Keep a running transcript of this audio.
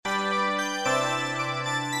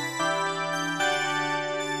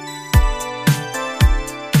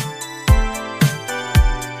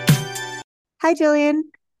Hi, Jillian.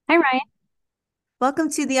 Hi, Ryan. Welcome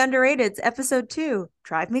to The Underrateds, episode 2.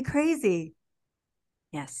 Drive me crazy.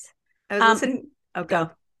 Yes. I was Um, listening. Oh,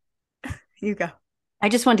 Go. go. You go. I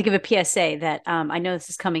just wanted to give a PSA that I know this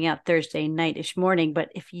is coming out Thursday night-ish morning, but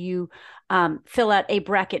if you fill out a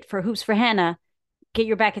bracket for Hoops for Hannah, get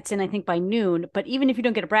your brackets in, I think, by noon. But even if you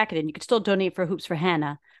don't get a bracket in, you can still donate for Hoops for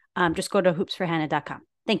Hannah. Just go to hoopsforhannah.com.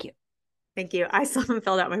 Thank you. Thank you. I still haven't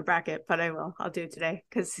filled out my bracket, but I will. I'll do it today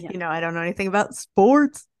because, Yeah, I don't know anything about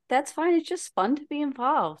sports. that's fine. It's just fun to be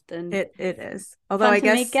involved and It is. Although fun I to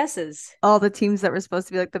make guess guesses. all the teams that were supposed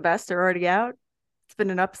to be like the best are already out. It's been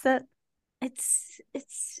an upset.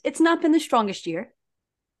 It's not been the strongest year,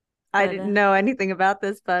 I but didn't know anything about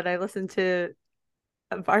this, but I listened to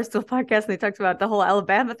a Barstool podcast and they talked about the whole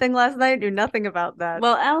Alabama thing last night. I knew nothing about that.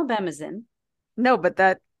 well, Alabama's in. No, but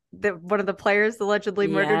that one of the players allegedly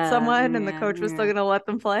murdered Yeah, someone and the yeah, coach was still yeah. going to let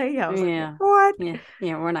them play. Yeah, I was like, Yeah. what? Yeah.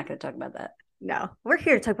 We're not going to talk about that. No, we're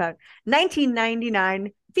here to talk about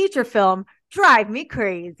 1999 feature film Drive Me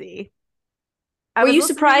Crazy. I Were was you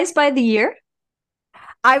listening. surprised by the year?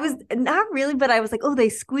 I was not really, but I was like, oh, they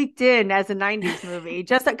squeaked in as a 90s movie.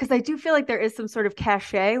 Just because I do feel like there is some sort of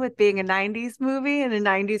cachet with being a 90s movie and a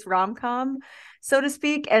 90s rom-com, so to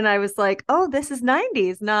speak. And I was like, oh, this is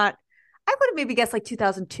 90s, not, I would have maybe guessed like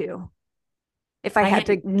 2002 if I had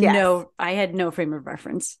to guess. I had no frame of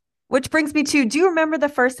reference. Which brings me to, do you remember the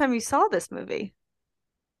first time you saw this movie?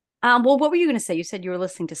 Well, what were you going to say? You said you were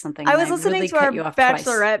listening to something, I and was I listening really to cut our you off twice.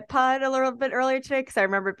 Bachelorette pod a little bit earlier today because I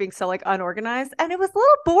remember it being so like unorganized and it was a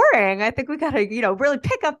little boring. I think we got to, really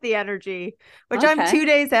pick up the energy, which I'm Okay. 2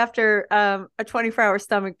 days after a 24-hour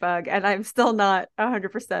stomach bug and I'm still not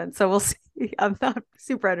 100%. So we'll see. I'm not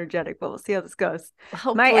super energetic, but we'll see how this goes. My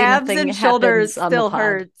Hopefully, abs nothing and shoulders happens on the still pod.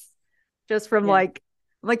 hurts just from Yeah.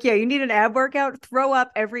 like, yeah, you need an ab workout, throw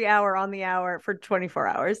up every hour on the hour for 24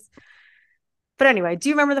 hours. But anyway, do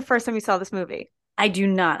you remember the first time you saw this movie? I do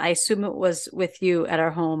not. I assume it was with you at our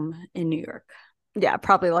home in New York. Yeah,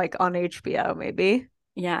 probably like on HBO, maybe.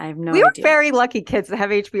 Yeah, I have no We were idea. very lucky kids to have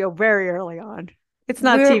HBO very early on. It's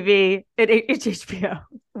not We're TV, it's HBO.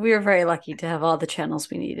 we were very lucky to have all the channels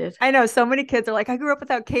we needed. I know so many kids are like, I grew up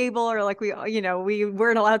without cable, or like we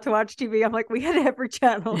weren't allowed to watch TV. I'm like, we had every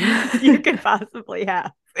channel you could possibly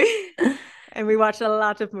have. And we watched a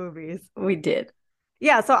lot of movies. We did.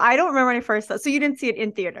 Yeah, so I don't remember when I first saw. So you didn't see it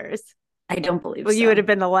in theaters. I don't believe Well, you would so. have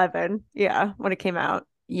been 11, yeah, when it came out.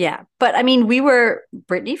 Yeah. But I mean, we were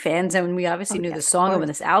Britney fans and we obviously Oh knew the yes, of song and when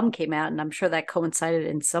course. this album came out. And I'm sure that coincided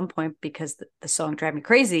in some point because the song Drive Me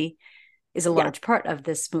Crazy is a Yeah. large part of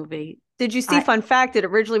this movie. Did you see? I Fun fact: it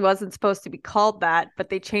originally wasn't supposed to be called that, but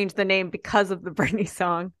they changed the name because of the Britney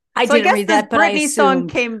song. I So I didn't guess read this that, but I Britney song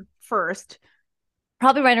assumed came first.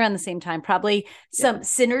 probably right around the same time, probably Yeah. some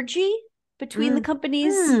synergy between the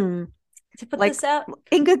companies Hmm. to put Like this out.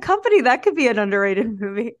 In Good Company, that could be an underrated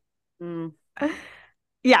movie. Mm,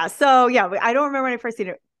 Yeah. So yeah, I don't remember when I first seen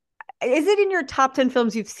it. Is it in your top 10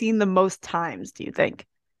 films you've seen the most times? Do you think?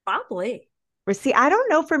 probably. Or see, I don't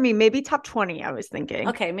know. For me, maybe top 20. I was thinking.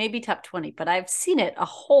 Okay, maybe top 20, but I've seen it a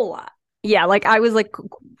whole lot. Yeah, like I was like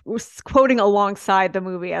quoting alongside the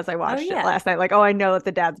movie as I Oh, watched it yeah. last night. Like, oh, I know what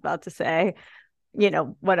the dad's about to say.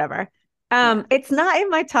 Whatever. Yeah. It's not in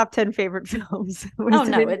my top 10 favorite films. Oh, Was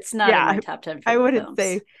it no, in? it's not in my Yeah, top 10 I favorite wouldn't films.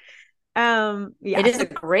 say. It Yeah. is So a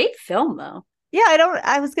great film, though. yeah,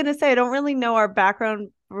 I was gonna say I don't really know our background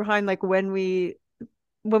behind like when we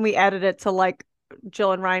added it to like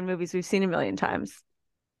Jill and Ryan movies we've seen a million times.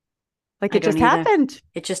 Like I it don't just either. happened.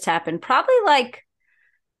 It just happened. Probably like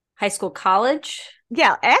high school, college,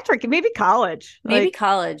 Yeah, after maybe college. maybe Like,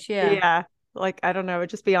 college. Yeah. yeah. Like I don't know, it'd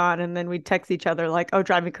just be on and then we'd text each other like, oh,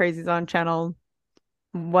 Drive Me Crazy's on channel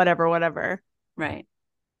whatever, whatever. Right.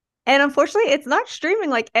 And unfortunately, it's not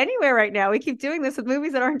streaming like anywhere right now. We keep doing this with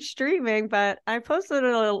movies that aren't streaming, but I posted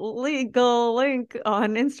a legal link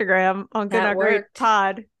on Instagram on Good That Not Great worked.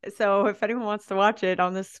 Pod. So if anyone wants to watch it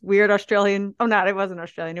on this weird Australian, oh, not, it wasn't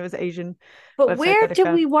Australian, it was Asian But website where that I did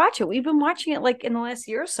found. we watch it? We've been watching it like in the last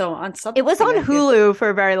year or so on It was something, on I feel. Hulu for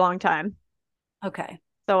a very long time. Okay.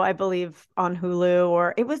 So I believe on Hulu,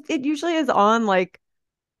 or it usually is on like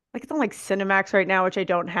it's on like Cinemax right now, which I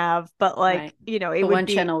don't have, but like, Right. it The would one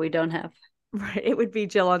be channel we don't have. right. It would be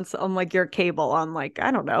Jill on like your cable on like,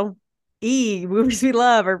 I don't know, Movies We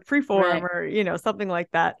Love or Freeform Right. or, something like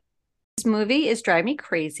that. This movie is Drive Me If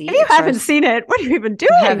Crazy. you It haven't stars, seen it, what have you been you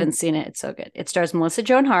doing? haven't seen it. It's so good. It stars Melissa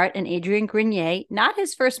Joan Hart and Adrian Grenier. Not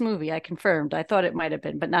his first movie, I confirmed. I thought it might have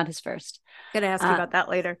been, but not his first. Gonna ask you Uh, about that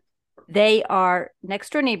later. they are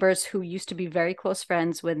next door neighbors who used to be very close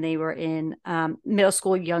friends when they were in middle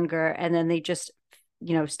school, younger, and then they just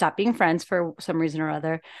stop being friends for some reason or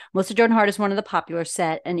other. Melissa Joan Hart is one of the popular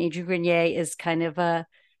set, and Adrian Grenier is kind of a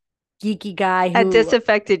geeky guy a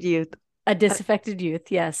disaffected youth. A disaffected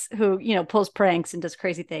youth, yes, who, pulls pranks and does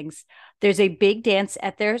crazy things. There's a big dance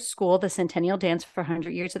at their school, the Centennial Dance for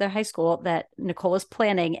 100 years of their high school, that Nicole is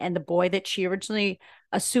planning, and the boy that she originally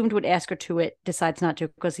assumed would ask her to it decides not to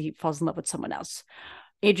because he falls in love with someone else.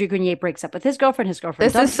 Adrian Grenier breaks up with his girlfriend. His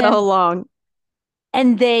girlfriend This is so long.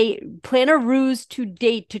 And they plan a ruse to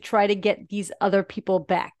date to try to get these other people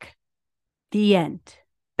back. The end.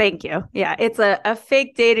 Thank you. Yeah, it's a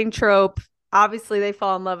fake dating trope. Obviously, they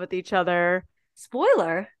fall in love with each other.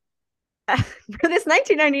 Spoiler. For this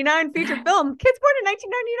 1999 feature film, kids born in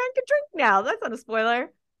 1999 can drink now. That's not a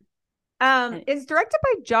spoiler. It's directed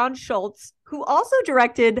by John Schultz, who also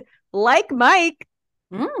directed Like Mike.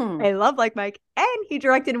 I love Like Mike. And he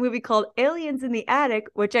directed a movie called Aliens in the Attic,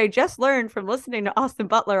 which I just learned from listening to Austin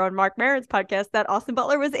Butler on Mark Maron's podcast that Austin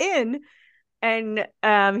Butler was in. And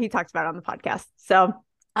he talks about it on the podcast. So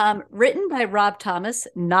written by Rob Thomas,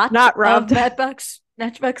 not Rob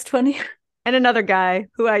Matchbox 20. And another guy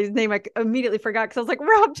his name I immediately forgot because I was like,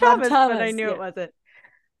 Rob Thomas, but I knew it wasn't.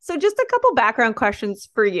 So just a couple background questions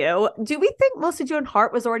for you. Do we think Melissa Joan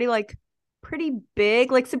Hart was already like pretty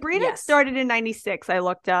big? Like Sabrina started in 96. I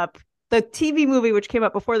looked up the TV movie, which came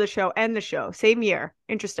up before the show and the show, same year.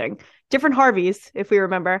 Interesting. Different Harveys, if we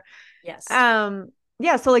remember. Yes.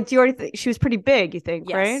 Yeah. So like, do you already think she was pretty big, you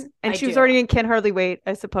think, right? And she was already in Can't Hardly Wait,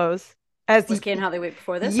 I suppose. Was Can't Hardly Wait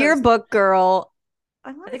before this? Yearbook girl.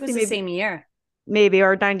 I think it was the same year. Maybe,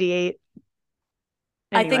 or 98.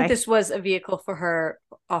 Anyway. I think this was a vehicle for her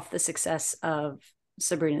off the success of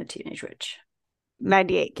Sabrina the Teenage Witch.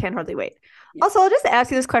 98, Can't Hardly Wait. Yeah. Also, I'll just ask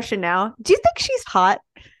you this question now. Do you think she's hot?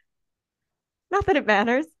 Not that it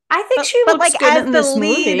matters. I think she looks like good in this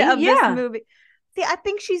movie. This movie. See, I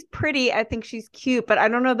think she's pretty. I think she's cute, but I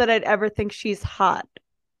don't know that I'd ever think she's hot.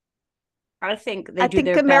 I think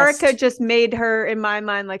America best. Just made her, in my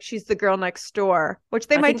mind, like she's the girl next door, which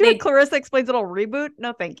they might do a Clarissa Explains It All reboot.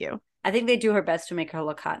 No, thank you. I think they do her best to make her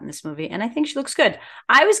look hot in this movie, and I think she looks good.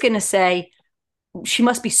 I was going to say she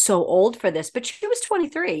must be so old for this, but she was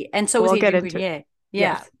 23, and so was Adrian Grenier.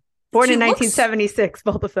 Yeah. Yes. Born in 1976,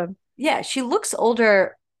 both of them. Yeah, she looks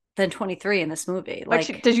older than 23 in this movie.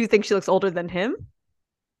 Did you think she looks older than him?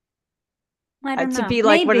 I don't know. To be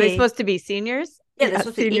like, what are they supposed to be, seniors? Yeah, this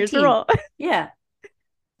was seniors 18. role. Yeah.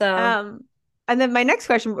 So and then my next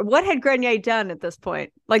question, what had Grenier done at this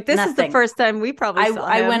point? Like, this is the first time we probably saw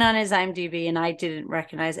him. I went on his IMDb and I didn't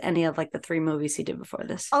recognize any of like the 3 movies he did before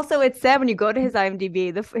this. Also, it's sad when you go to his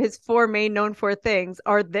IMDb, his 4 main known for things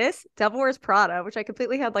are this, Devil Wears Prada, which I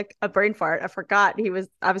completely had like a brain fart. I forgot he was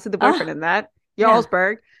obviously the boyfriend in that.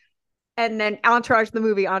 Jarlsberg. Yeah. And then Entourage the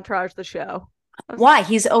movie, Entourage the show. Why?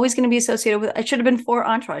 He's always going to be associated with. It should have been 4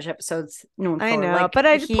 Entourage episodes. I know, but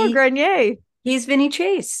poor Grenier. He's Vinny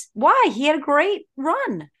Chase. Why? He had a great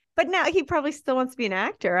run. But now he probably still wants to be an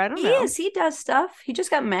actor. I don't know. He is. He does stuff. He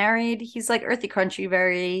just got married. He's like earthy, crunchy,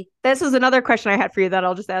 very. This was another question I had for you that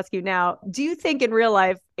I'll just ask you now. Do you think in real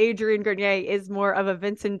life Adrian Grenier is more of a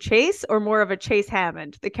Vincent Chase or more of a Chase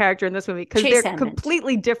Hammond, the character in this movie? Because they're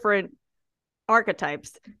completely different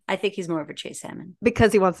archetypes. I think he's more of a Chase Hammond.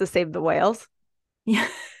 Because he wants to save the whales. Yeah.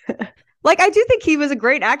 Like, I do think he was a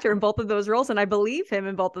great actor in both of those roles, and I believe him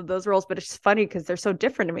in both of those roles, but it's funny because they're so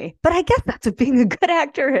different to me. But I guess that's what being a good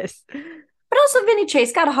actor is. But also Vinny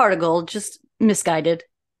Chase got a heart of gold, just misguided.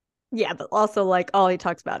 Yeah, but also, like, all he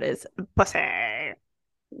talks about is pussy.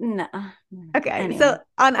 No. Okay, anyway. So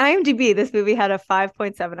on IMDb, this movie had a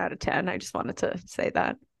 5.7 out of 10. I just wanted to say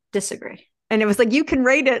that. Disagree. And it was like, you can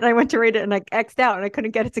rate it, and I went to rate it, and I X'd out, and I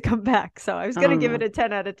couldn't get it to come back. So I was going to give it a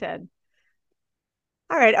 10 out of 10.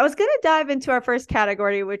 All right, I was going to dive into our first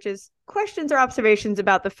category, which is questions or observations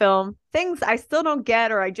about the film. Things I still don't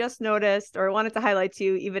get or I just noticed or wanted to highlight to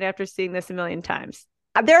you even after seeing this a million times.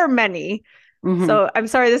 There are many. Mm-hmm. So I'm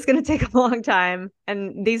sorry, this is going to take a long time.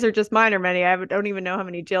 And these are just mine or many. I don't even know how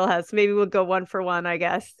many Jill has. So maybe we'll go one for one, I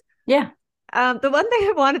guess. Yeah. The one thing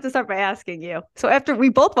I wanted to start by asking you. So after we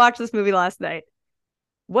both watched this movie last night,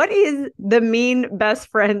 what is the mean best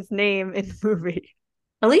friend's name in the movie?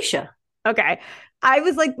 Alicia. Okay. I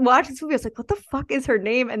was like watching this movie. I was like, what the fuck is her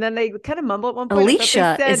name? And then they kind of mumble at one point.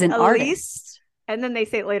 Alicia is an artist. And then they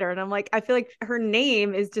say it later. And I'm like, I feel like her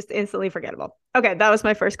name is just instantly forgettable. Okay. That was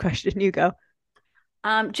my first question. You go.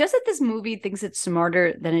 Just that this movie thinks it's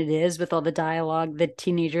smarter than it is with all the dialogue that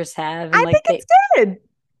teenagers have. And I think it's good.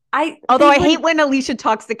 Although I hate when Alicia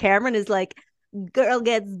talks to camera and is like, girl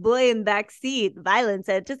gets boy in back seat, violence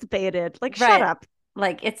anticipated. Like, shut up.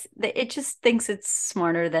 Like it just thinks it's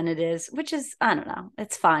smarter than it is, which is, I don't know,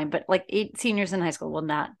 it's fine. But like seniors in high school will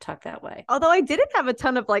not talk that way. Although I didn't have a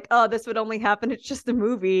ton of like, oh, this would only happen. It's just a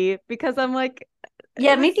movie, because I'm like,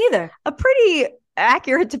 Yeah, it me was neither. a pretty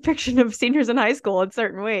accurate depiction of seniors in high school in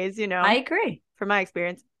certain ways, I agree. from my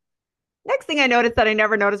experience. Next thing I noticed that I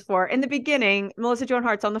never noticed before, in the beginning, Melissa Joan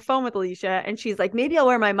Hart's on the phone with Alicia, and she's like, maybe I'll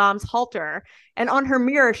wear my mom's halter. And on her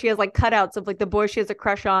mirror, she has like cutouts of like the boy she has a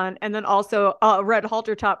crush on, and then also a red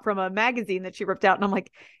halter top from a magazine that she ripped out. And I'm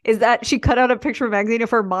like, is that she cut out a picture of a magazine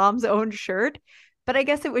of her mom's own shirt? But I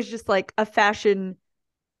guess it was just like a fashion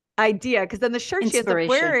idea, because then the shirt she ends up Inspiration.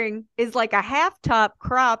 wearing is like a half top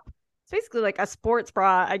crop. It's basically like a sports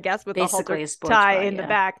bra, I guess, with a halter Basically a sports tie bra, in the yeah.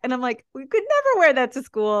 back. And I'm like, we could never wear that to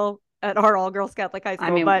school at our all girls Catholic high I school.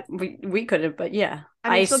 mean, But we could have, but yeah. I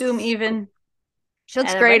I mean, assume even she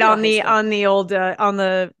looks at a great regular on high the school. old on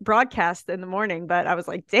the broadcast in the morning. But I was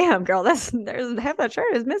like, damn, girl, there's half that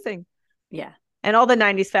shirt is missing. Yeah. And all the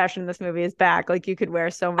 90s fashion in this movie is back. Like, you could wear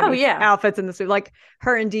so Oh many yeah. outfits in this movie. Like,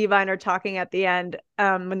 her and Dee Vine are talking at the end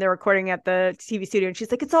when they're recording at the TV studio. And she's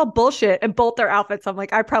like, it's all bullshit. And both their outfits, I'm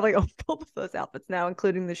like, I probably own both of those outfits now,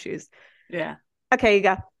 including the shoes. Yeah. Okay, you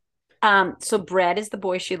go. So Brad is the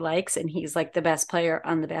boy she likes, and he's like the best player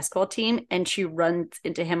on the basketball team. And she runs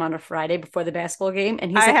into him on a Friday before the basketball game, and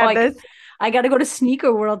he's I like, "Oh, had this. I got to go to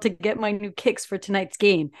Sneaker World to get my new kicks for tonight's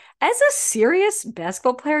game." As a serious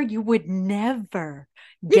basketball player, you would never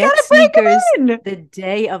You get gotta break sneakers them in. the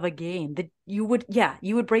day of a game. That you would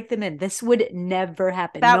break them in. This would never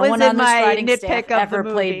happen. That No was one in on the my starting staff nitpick of the ever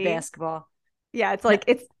played movie. basketball. Yeah, it's No, like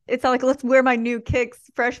it's not like, let's wear my new kicks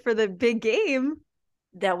fresh for the big game.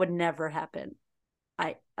 that would never happen.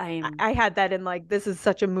 I am I had that in like, this is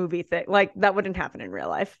such a movie thing. Like, that wouldn't happen in real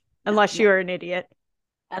life no, unless no. you're an idiot.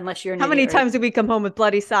 Unless you're an How many idiot, times did we come home with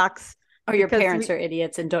bloody socks or your because parents we, are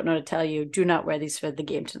idiots and don't know to tell you, do not wear these for the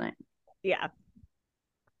game tonight. yeah,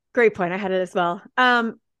 great point. I had it as well.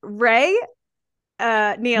 Ray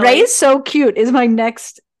Ray Neely. is so cute is my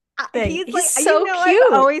next thing. He's like, He's so I've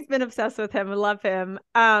cute. always been obsessed with him. I love him.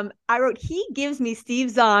 I wrote, he gives me Steve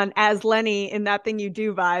Zahn as Lenny in That Thing You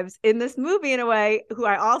Do vibes in this movie in a way, who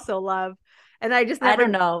I also love. And I just I never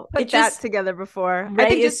don't know. It put that just together before. I Ray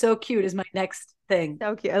think is just so cute is my next thing.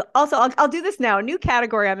 so cute. Also, I'll do this now. A new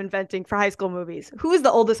category I'm inventing for high school movies. Who is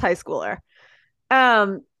the oldest high schooler?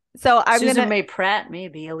 Um, so I'm Susan gonna May Pratt,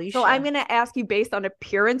 maybe so I'm Alicia. gonna ask you based on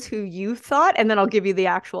appearance who you thought, and then I'll give you the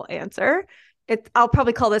actual answer. I'll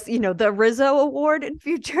probably call this, the Rizzo Award in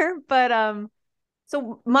future. But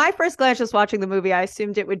so my first glance just watching the movie, I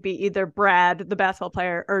assumed it would be either Brad, the basketball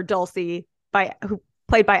player, or Dulcie, who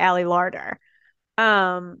played by Ali Larter.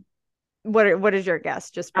 Um, what is your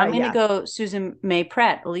guess? Just by I'm gonna go Susan May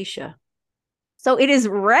Pratt, Alicia. So it is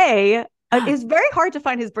Ray. It's very hard to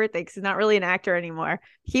find his birthday because he's not really an actor anymore.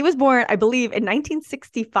 He was born, I believe, in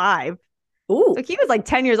 1965. Ooh. So he was like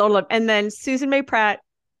 10 years old. And then Susan May Pratt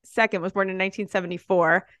second was born in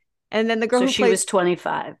 1974. And then the girl So who she plays, was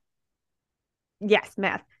 25. yes,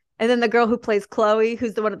 math. And then the girl who plays Chloe,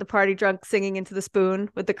 who's the one at the party drunk singing into the spoon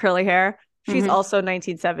with the curly hair, she's Mm-hmm. also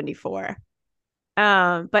 1974.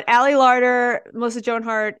 But Ali Larter, Melissa Joan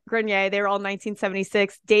Hart, Grenier, they were all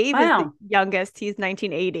 1976. Dave is the Wow. youngest. He's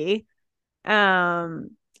 1980. And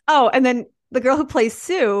then the girl who plays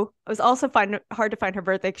Sue, it was also hard to find her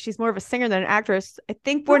birthday because she's more of a singer than an actress. I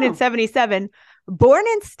think born in Oh, 77, born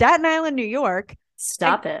in Staten Island, New York. And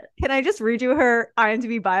stop it. can I just read you her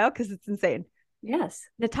IMDb bio because it's insane? Yes.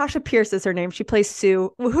 Natasha Pierce is her name. She plays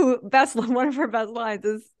Sue. Who one of her best lines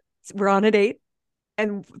is, "We're on at 8,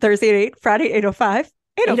 and Thursday at 8, Friday 8:05,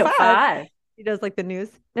 8:05." 805. She does like the news.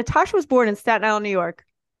 Natasha was born in Staten Island, New York.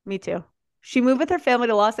 Me too. She moved with her family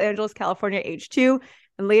to Los Angeles, California at age 2,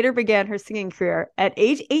 and later began her singing career. At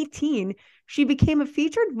age 18, she became a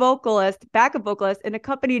featured backup vocalist, and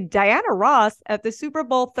accompanied Diana Ross at the Super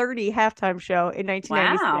Bowl 30 halftime show in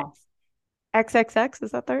 1996. Wow. XXX,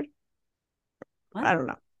 is that third? What? I don't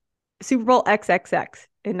know. Super Bowl XXX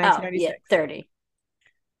in Oh, yeah, 1996. 30.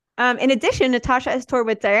 In addition, Natasha has toured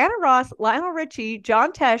with Diana Ross, Lionel Richie,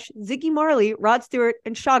 John Tesh, Ziggy Marley, Rod Stewart,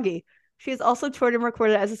 and Shaggy. She has also toured and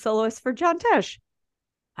recorded as a soloist for John Tesh.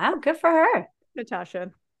 Wow, good for her.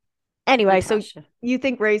 Natasha. Anyway, so Natasha. you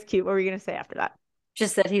think Ray's cute. What were you going to say after that?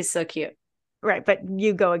 Just that he's so cute. Right, but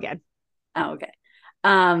you go again. Oh, okay.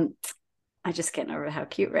 I just can't remember how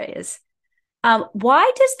cute Ray is.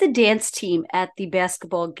 Why does the dance team at the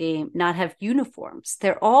basketball game not have uniforms?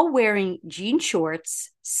 They're all wearing jean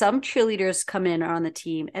shorts. Some cheerleaders come in are on the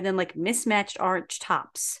team, and then like mismatched orange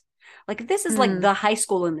tops. Like this is like the high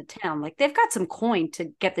school in the town. Like they've got some coin to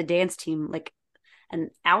get the dance team like and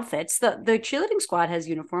outfits. The cheerleading squad has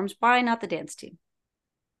uniforms. Why not the dance team?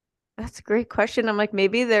 That's a great question. I'm like,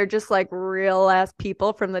 maybe they're just like real ass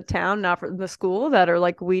people from the town, not from the school, that are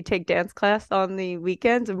like, we take dance class on the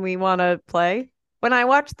weekends and we want to play. When I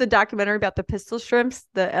watched the documentary about the Pistol Shrimps,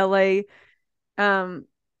 the LA um,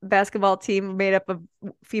 basketball team made up of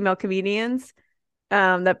female comedians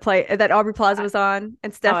that Aubrey Plaza was on, and Oh,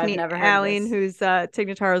 I've Stephanie never heard of Allen, this. who's Tig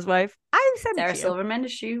Notaro's wife. I sent it Sarah to you. Silverman,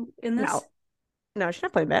 is she in this? No, no, she's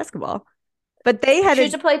not playing basketball. But they had She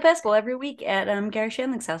used to play basketball every week at Gary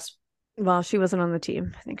Shandling's house. well, she wasn't on the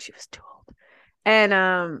team. I think she was too old.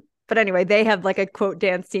 And but anyway, they have like a quote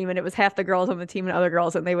dance team, and it was half the girls on the team and other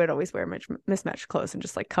girls, and they would always wear mismatched clothes and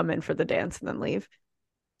just like come in for the dance and then leave.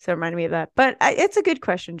 So it reminded me of that. But it's a good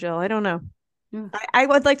question, Jill. I don't know. I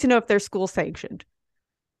would like to know if they're school sanctioned,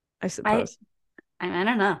 I suppose. I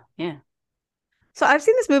don't know. Yeah. So I've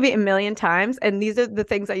seen this movie a million times, and these are the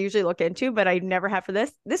things I usually look into, but I never have for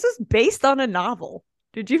this. This is based on a novel.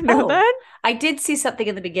 Did you know that? I did see something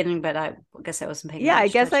in the beginning, but I guess I wasn't paying I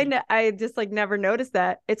guess attention. I just like never noticed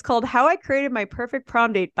that. It's called How I Created My Perfect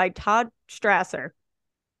Prom Date by Todd Strasser.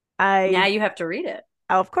 Now you have to read it.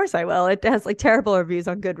 Oh, of course I will. It has like terrible reviews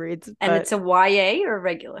on Goodreads. And it's a YA or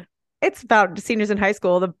regular? It's about seniors in high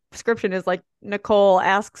school. The description is like Nicole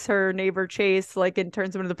asks her neighbor Chase, like, and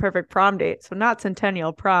turns him into the perfect prom date. So not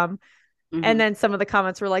Centennial Prom. Mm-hmm. And then some of the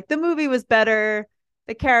comments were like, the movie was better.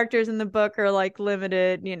 The characters in the book are like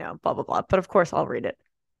limited, blah, blah, blah. But of course I'll read it.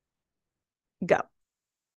 Go.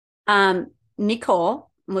 Nicole,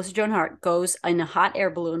 Melissa Joan Hart, goes in a hot air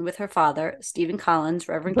balloon with her father, Stephen Collins,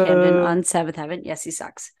 Reverend Camden, on Seventh Heaven. Yes, he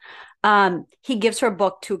sucks. He gives her a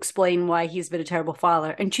book to explain why he's been a terrible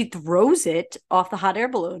father, and she throws it off the hot air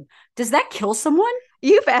balloon. Does that kill someone?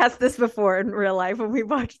 You've asked this before in real life when we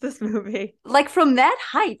watched this movie. Like, from that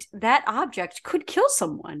height, that object could kill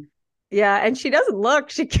someone. Yeah, and she doesn't look.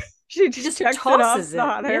 She just chucks it off the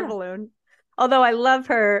hot air balloon. Although I love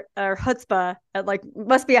her chutzpah at like,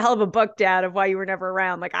 must be a hell of a book, Dad, of why you were never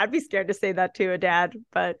around. Like, I'd be scared to say that to a dad,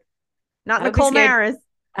 but not Nicole Maris.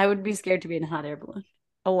 I would be scared to be in a hot air balloon.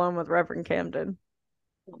 Alone with Reverend Camden.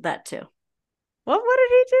 That too. What did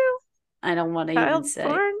he do? I don't want to even say.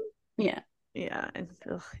 Born? Yeah. Yeah. And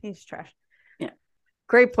he's trash. Yeah.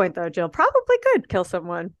 Great point, though, Jill. Probably could kill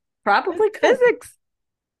someone. Probably could. Physics.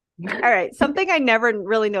 All right. Something I never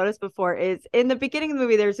really noticed before is in the beginning of the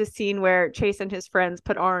movie, there's a scene where Chase and his friends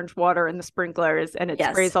put orange water in the sprinklers, and it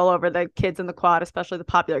sprays all over the kids in the quad, especially the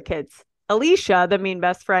popular kids. Alicia, the mean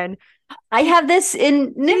best friend, I have this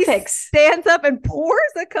in nitpicks. Stands up and pours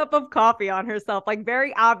a cup of coffee on herself, like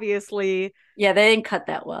very obviously. Yeah, they didn't cut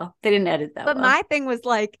that well. They didn't edit that well. But my thing was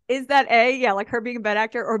like, is that like her being a bad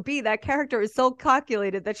actor, or B, that character is so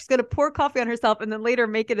calculated that she's going to pour coffee on herself and then later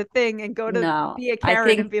make it a thing and go to be a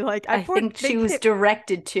Karen and be like, I think she was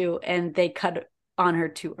directed to, and they cut on her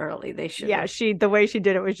too early. They should. Yeah, the way she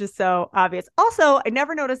did it was just so obvious. Also, I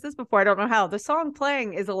never noticed this before. I don't know how. The song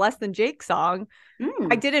playing is a Less Than Jake song.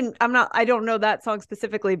 I don't know that song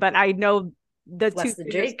specifically, but I know the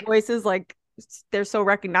two voices, like they're so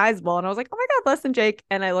recognizable. And I was like, oh my God, Less Than Jake.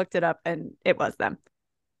 And I looked it up and it was them.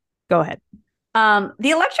 Go ahead. The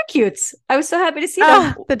Electrocutes. I was so happy to see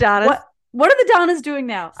them. The Donnas. What are the Donnas doing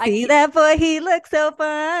now? See that boy, he looks so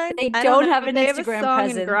fine. They don't have an Instagram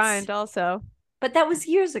presence. And Grind also. But that was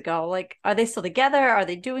years ago. Like, are they still together? Are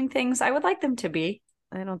they doing things? I would like them to be.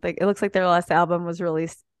 I don't think. It looks like their last album was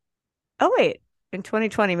released. Oh, wait. In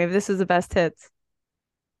 2020. Maybe this is the best hits.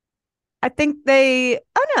 I think they...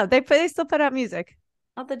 Oh, no. They still put out music.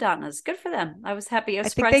 Oh, the Donnas. Good for them. I was happy. I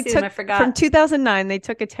was surprised to see them. I forgot. From 2009, they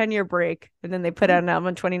took a 10-year break, and then they put out an album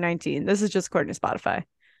in 2019. This is just according to Spotify.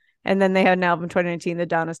 And then they had an album in 2019. The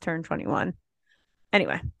Donnas turned 21.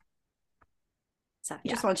 Anyway. So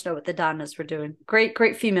just want to know what the Donnas were doing.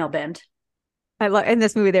 Great female band. I love in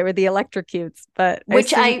this movie they were the Electrocutes, but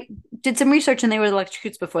I did some research and they were the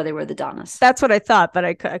Electrocutes before they were the Donnas. That's what I thought, but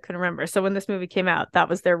I couldn't remember. So when this movie came out, that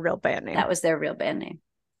was their real band name. That was their real band name.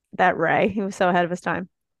 That Ray, he was so ahead of his time.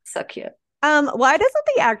 So cute. Why doesn't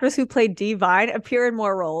the actress who played Dee Vine appear in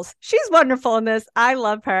more roles? She's wonderful in this. I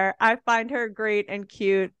love her. I find her great and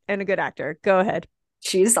cute and a good actor. Go ahead.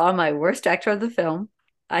 She's on my worst actor of the film.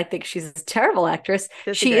 I think she's a terrible actress.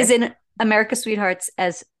 She is in America's Sweethearts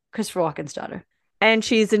as Christopher Walken's daughter. And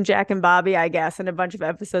she's in Jack and Bobby, I guess, and a bunch of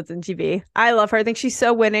episodes in TV. I love her. I think she's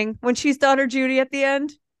so winning. When she's DaughterJudy at the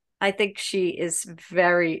end. I think she is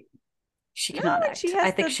she cannot act. She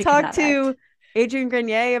has to talk to Adrian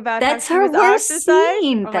Grenier about that's how she was worst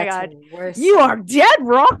scene. Oh my God. You are dead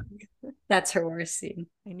wrong. That's her worst scene.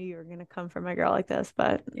 I knew you were going to come for my girl like this,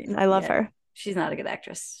 but I love her. She's not a good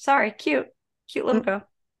actress. Sorry. Cute little girl.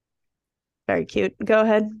 Very cute. Go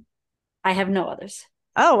ahead. I have no others.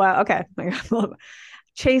 Oh, wow. Okay.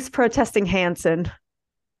 Chase protesting Hanson.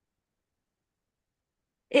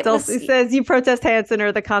 It Dulcie says, you protest Hanson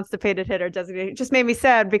or the constipated hitter designated. It just made me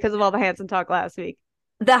sad because of all the Hanson talk last week.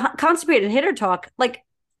 The constipated hitter talk, like,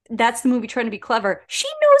 that's the movie trying to be clever. She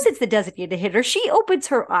knows it's the designated hitter. She opens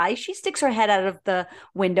her eye. She sticks her head out of the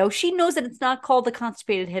window. She knows that it's not called the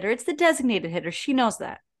constipated hitter. It's the designated hitter. She knows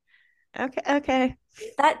that. Okay.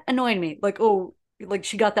 That annoyed me. Like, oh, like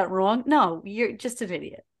she got that wrong. No, you're just an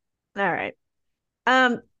idiot. All right.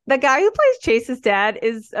 The guy who plays Chase's dad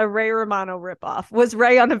is a Ray Romano ripoff. Was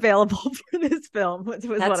Ray unavailable for this film? Was That's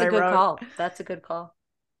what a I good wrote. call. That's a good call.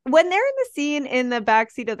 When they're in the scene in the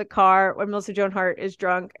backseat of the car when Melissa Joan Hart is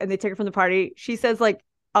drunk and they take her from the party, she says, like,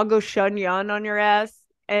 I'll go Sean Young on your ass.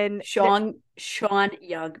 And Sean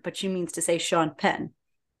Young, but she means to say Sean Penn.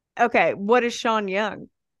 Okay, what is Sean Young?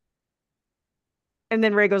 And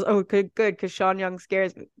then Ray goes, oh, good, because Sean Young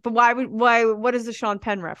scares me. But what is the Sean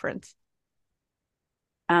Penn reference?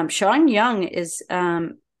 Sean Young is I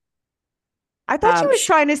thought she was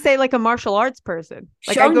trying to say like a martial arts person.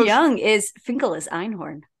 Like Sean Young is Finkel is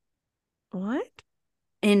Einhorn. What?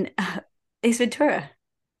 In Ace Ventura.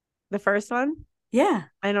 The first one? Yeah.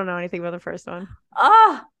 I don't know anything about the first one.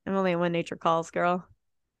 Oh, I'm only a When Nature Calls girl.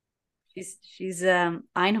 She's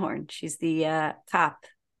Einhorn. She's the cop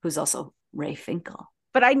who's also Ray Finkel.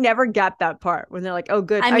 But I never got that part when they're like, oh,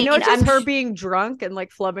 good. I know it's just her being drunk and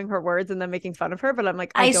like flubbing her words and then making fun of her. But I'm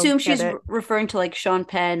like, I assume she's referring to like Sean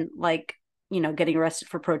Penn, like, you know, getting arrested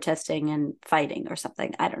for protesting and fighting or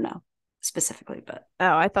something. I don't know specifically, but.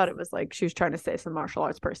 Oh, I thought it was like she was trying to say some martial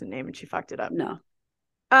arts person name and she fucked it up. No.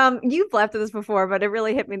 You've laughed at this before, but it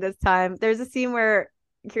really hit me this time. There's a scene where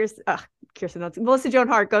Melissa Joan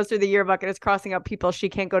Hart goes through the yearbook and is crossing out people she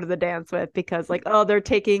can't go to the dance with because like, oh, they're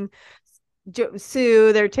taking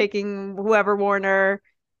Sue, they're taking whoever, Warner,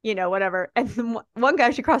 you know, whatever. And then one guy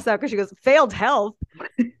she crossed out because she goes, failed health.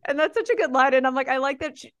 And that's such a good line. And I'm like, I like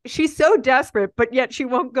that she's so desperate, but yet she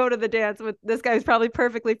won't go to the dance with this guy who's probably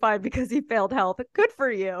perfectly fine because he failed health. Good for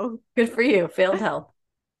you. Good for you. Failed health.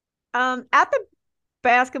 At the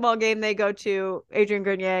basketball game they go to, Adrian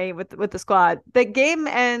Grenier with the squad, the game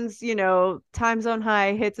ends, you know, time zone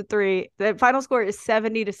high, hits a three, the final score is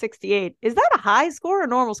 70-68. Is that a high score or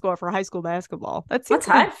normal score for high school basketball? That's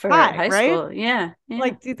high for high right? School. Yeah.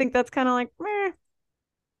 Like, do you think that's kind of like meh?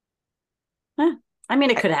 I mean,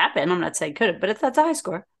 it could happen. I'm not saying could have, but that's a high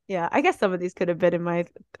score. Yeah, I guess some of these could have been in my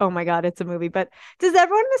oh my god, it's a movie. But does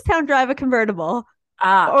everyone in this town drive a convertible?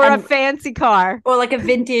 Or a fancy car, or like a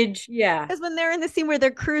vintage, yeah. Because when they're in the scene where they're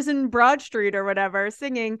cruising Broad Street or whatever,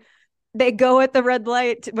 singing, they go at the red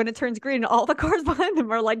light when it turns green. All the cars behind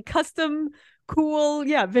them are like custom, cool,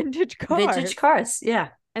 vintage cars. Yeah.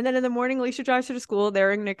 And then in the morning, Alicia drives her to school.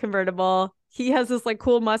 They're in a convertible. He has this like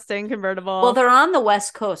cool Mustang convertible. Well, they're on the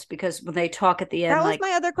West Coast because when they talk at the end, that was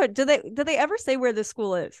my other question. Do they ever say where the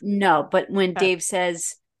school is? No, but when Dave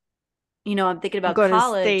says, you know, I'm thinking about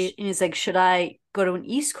college, and he's like, should I go to an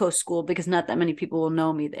East Coast school because not that many people will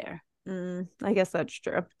know me there? I guess that's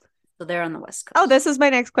true. So they're on the West Coast. Oh, this is my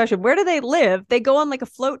next question. Where do they live? They go on like a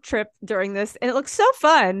float trip during this, and it looks so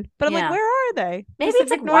fun. But I'm like, where are they? Maybe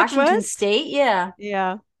it's like Washington State. Yeah.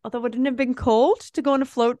 Yeah. Although it wouldn't have been cold to go on a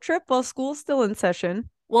float trip while school's still in session.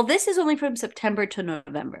 Well, this is only from September to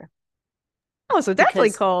November. Oh, so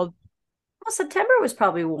definitely cold. Well, September was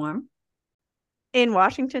probably warm. In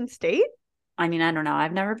Washington State? I mean, I don't know.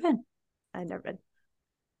 I've never been.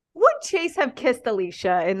 Would Chase have kissed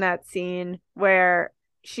Alicia in that scene where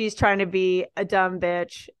she's trying to be a dumb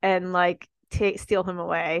bitch and like steal him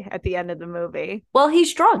away at the end of the movie? Well,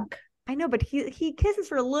 he's drunk. I know, but he kisses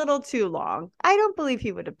for a little too long. I don't believe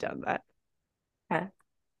he would have done that. Okay.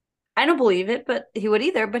 I don't believe it, but he would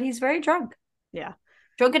either, but he's very drunk. Yeah.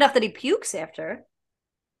 Drunk enough that he pukes after.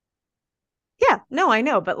 Yeah, no, I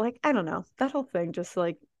know, but like, I don't know. That whole thing just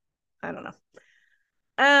like, I don't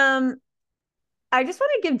know. I just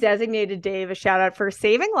want to give Designated Dave a shout out for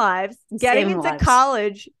saving lives, getting into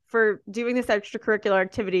college, for doing this extracurricular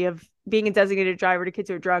activity of being a designated driver to kids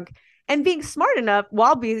who are drunk, and being smart enough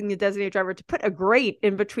while being a designated driver to put a grate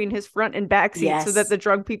in between his front and back seat so that the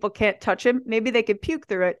drunk people can't touch him. Maybe they could puke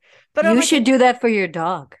through it. But you should do that for your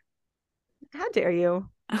dog. How dare you?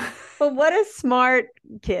 But what a smart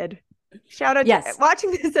kid. Shout out to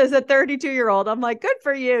watching this as a 32-year-old. I'm like, good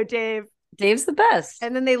for you, Dave. Dave's the best.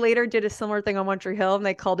 And then they later did a similar thing on One Tree Hill, and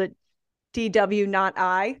they called it DW Not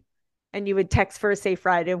I. And you would text for a safe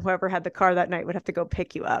ride, and whoever had the car that night would have to go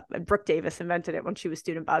pick you up. And Brooke Davis invented it when she was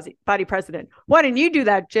student body president. Why didn't you do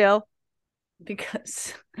that, Jill?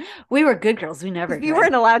 Because we were good girls. We never. You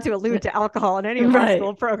weren't allowed to allude to alcohol in any of our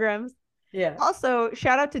school programs. Yeah. Also,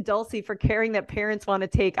 shout out to Dulcie for caring that parents want to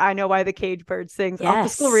take I Know Why the Cage Bird Sings off the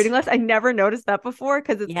Yes. school reading list. I never noticed that before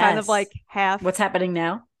because it's kind of Yes. like half What's happening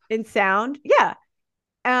now? in sound. Yeah.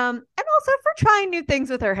 And also for trying new things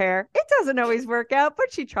with her hair. It doesn't always work out,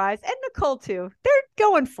 but she tries. And Nicole too. They're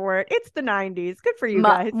going for it. It's the 90s. Good for you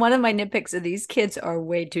guys. One of my nitpicks of these kids are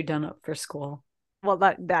way too done up for school. Well,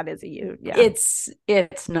 that is a you. Yeah.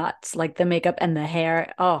 It's nuts. Like the makeup and the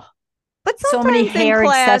hair. Oh, but so many hair in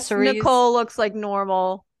class, accessories. Nicole looks like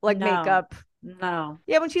normal, like makeup. No.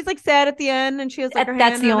 Yeah, when she's like sad at the end and she has like her hand.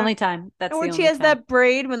 That's the only time. That's when the she only has time. that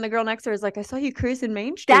braid when the girl next to her is like, I saw you cruising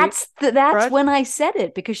Main Street. That's when I said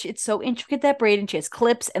it, because it's so intricate, that braid, and she has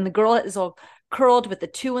clips, and the girl is all curled with the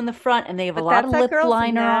two in the front, and they have a lot of lip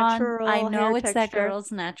liner on. I know it's that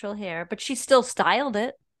girl's natural hair, but she still styled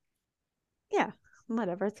it. Yeah,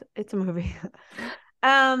 whatever. It's a movie.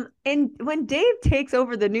 And when Dave takes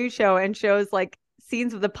over the news show and shows like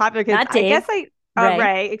scenes of the popular kids, Not Dave, I guess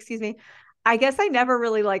Ray, excuse me. I guess I never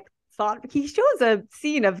really like thought he shows a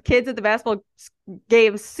scene of kids at the basketball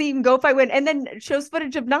game, seeing go fight win, and then shows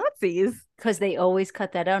footage of Nazis. Because they always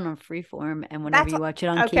cut that out on Freeform, and whenever you watch it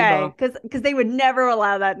on cable. Okay, because they would never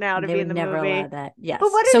allow that now to be in the movie. They would never allow that. Yes.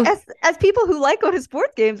 But what as people who like go to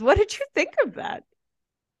sports games, what did you think of that?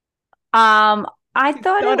 I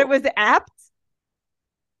thought it was apt.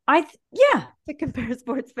 Yeah. To compare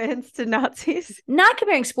sports fans to Nazis. Not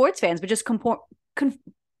comparing sports fans, but just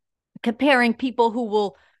comparing people who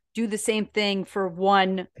will do the same thing for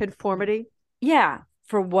one conformity. Yeah.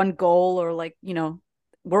 For one goal, or like,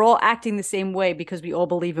 we're all acting the same way because we all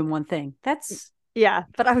believe in one thing. Yeah.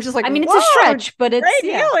 But I was just like, it's a stretch, but it's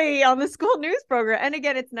Ray Neely on the school news program. And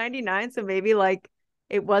again, it's 99. So maybe like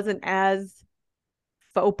it wasn't as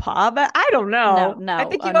faux pas, but I don't know. No. I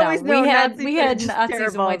think you always know we had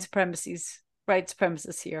Nazis and white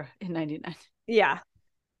supremacists here in 99. Yeah.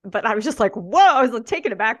 But I was just like, whoa, I was like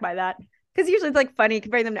taken aback by that. Because usually it's like funny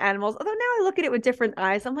comparing them to animals. Although now I look at it with different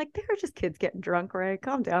eyes. I'm like, they're just kids getting drunk, Ray.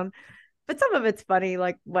 Calm down. But some of it's funny,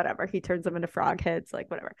 like whatever. He turns them into frog heads, like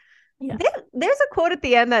whatever. Yeah. There's a quote at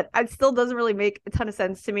the end that still doesn't really make a ton of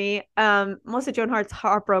sense to me. Melissa Joan Hart's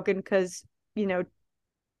heartbroken because,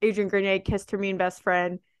 Adrian Grenier kissed her mean best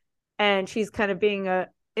friend, and she's kind of being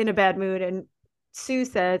in a bad mood. And Sue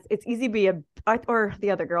says it's easy to be or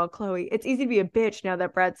the other girl, Chloe, it's easy to be a bitch now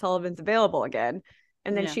that Brad Sullivan's available again.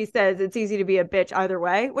 And then she says it's easy to be a bitch either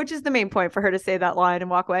way, which is the main point for her to say that line and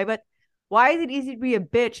walk away. But why is it easy to be a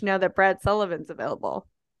bitch now that Brad Sullivan's available?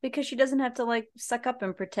 Because she doesn't have to like suck up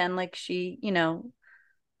and pretend like she,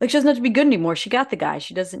 like she doesn't have to be good anymore. She got the guy.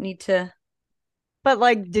 She doesn't need to. But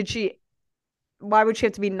like, why would she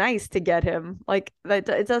have to be nice to get him? Like that,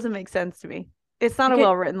 it doesn't make sense to me. It's not a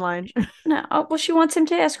well-written line. No. Oh, well, she wants him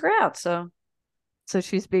to ask her out. So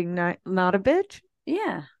she's being not a bitch.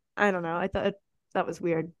 Yeah. I don't know. I thought that was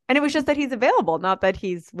weird. And it was just that he's available, not that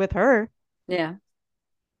he's with her. Yeah.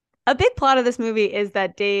 A big plot of this movie is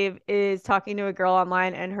that Dave is talking to a girl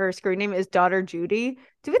online and her screen name is DaughterJudy.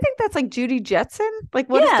 Do we think that's like Judy Jetson? Like,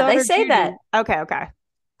 what is they say Judy? that. Okay.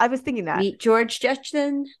 I was thinking that. Meet George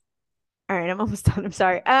Jetson. All right, I'm almost done. I'm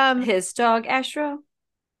sorry. His dog Astro.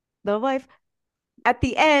 The wife. At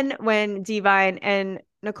the end, when Dee Vine and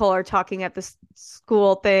Nicole are talking at the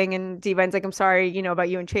school thing, and Dee Vine's like, I'm sorry, about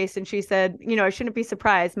you and Chase. And she said, I shouldn't be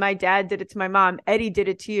surprised. My dad did it to my mom. Eddie did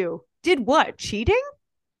it to you. Did what? Cheating?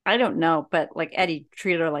 I don't know, but like Eddie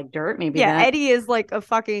treated her like dirt. Maybe. Yeah, Eddie is like a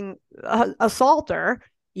fucking assaulter.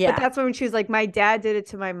 Yeah. But that's when she was like, my dad did it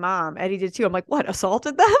to my mom. Eddie did too. I'm like, what?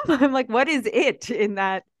 Assaulted them? I'm like, what is it in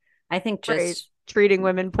that? I think just treating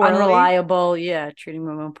women poorly. Unreliable. Yeah, treating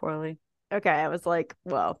women poorly. Okay, I was like,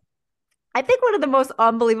 whoa. I think one of the most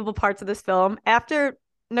unbelievable parts of this film, after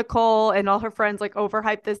Nicole and all her friends like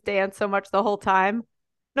overhyped this dance so much the whole time,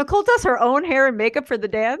 Nicole does her own hair and makeup for the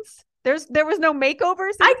dance. There was no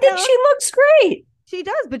makeovers. I think she looks great. She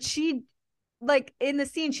does, but she like in the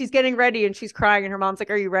scene, she's getting ready and she's crying, and her mom's like,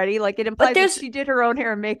 "Are you ready?" Like it implies that she did her own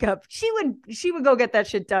hair and makeup. She would go get that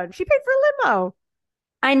shit done. She paid for a limo.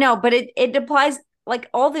 I know, but it implies like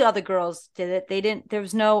all the other girls did it. They didn't. There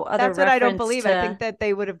was no other. That's what I don't believe. I think that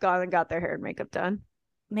they would have gone and got their hair and makeup done.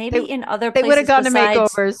 Maybe in other places they would have gone to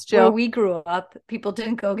makeovers, Jill. Where we grew up, people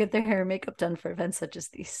didn't go get their hair and makeup done for events such as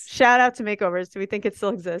these. Shout out to makeovers. Do we think it still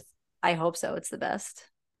exists? I hope so. It's the best.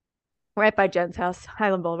 Right by Jen's house,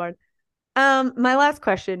 Highland Boulevard. My last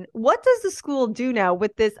question. What does the school do now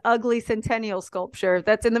with this ugly centennial sculpture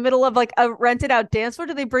that's in the middle of like a rented out dance floor?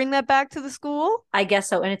 Do they bring that back to the school? I guess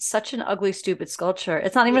so. And it's such an ugly, stupid sculpture.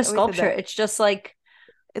 It's not even a sculpture. It's just like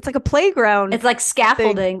it's like a playground. It's like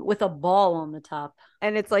scaffolding with a ball on the top.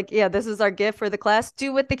 And it's like, yeah, this is our gift for the class.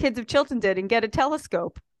 Do what the kids of Chilton did and get a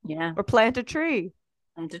telescope. Yeah. Or plant a tree.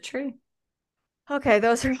 Plant a tree. Okay,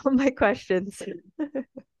 those are all my questions and Do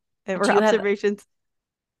you have observations.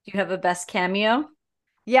 a best cameo?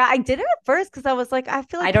 Yeah, I did it at first because I was like, I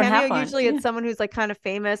feel I like don't cameo have one. usually Yeah. it's someone who's like kind of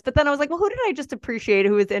famous, but then I was like, well, who did I just appreciate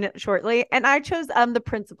who was in it shortly? And I chose the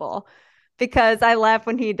principal because I laugh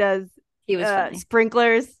when he does He was funny.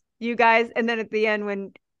 sprinklers, you guys, and then at the end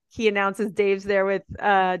when he announces Dave's there with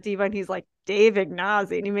Dee Vine, he's like Dave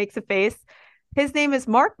Ignazi, and he makes a face. His name is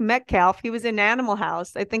Mark Metcalf. He was in Animal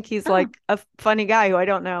House. I think he's Oh, like a funny guy who I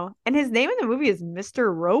don't know, and his name in the movie is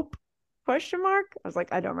Mr. Rope? Question mark. I was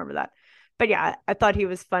like, I don't remember that, but yeah, I thought he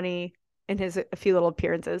was funny in his a few little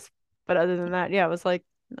appearances. But other than that, yeah, it was like,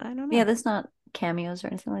 I don't know. yeah, there's not cameos or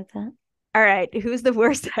anything like that. All right, who's the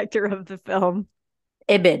worst actor of the film?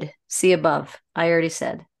 Ibid, see above. I already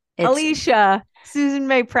said. Alicia, Susan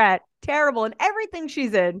May Pratt, terrible in everything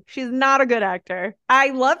she's in. She's not a good actor. I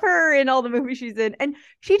love her in all the movies she's in. And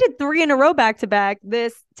she did 3 in a row back to back,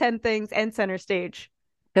 this 10 Things and Center Stage.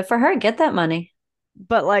 Good for her. Get that money.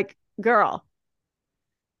 But like, girl.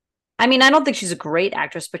 I mean, I don't think she's a great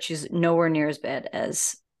actress, but she's nowhere near as bad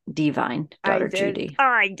as Dee Vine, DaughterJudy.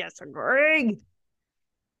 I disagree.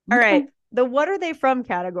 All Okay. right. The what are they from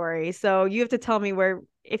category. So you have to tell me where,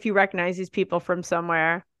 if you recognize these people from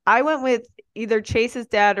somewhere. I went with either Chase's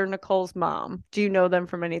dad or Nicole's mom. Do you know them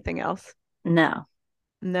from anything else? No.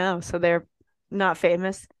 No. So they're not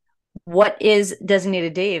famous. What is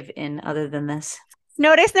Designated Dave in other than this?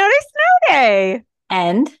 Snow Day, Snow Day, Snow Day.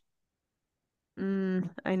 And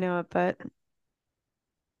I know it, but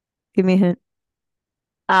give me a hint.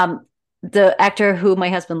 the actor who my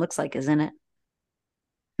husband looks like is in it.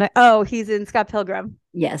 Oh, he's in Scott Pilgrim,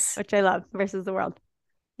 Yes. which I love, versus the world.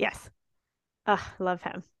 Yes. Love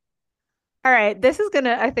him. All right. This is going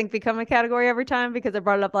to, I think, become a category every time because I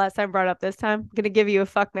brought it up last time, brought it up this time. I'm going to give you a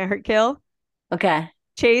fuck, marry, kill. Okay.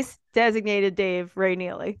 Chase, Designated Dave, Ray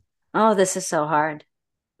Neely. Oh, this is so hard.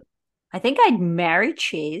 I think I'd marry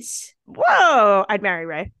Chase. Whoa. I'd marry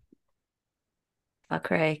Ray. Fuck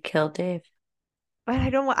Ray, kill Dave. But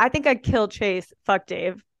I think I'd kill Chase, fuck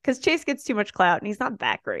Dave. Because Chase gets too much clout and he's not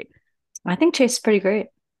that great. I think Chase is pretty great.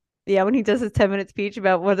 Yeah, when he does his 10-minute speech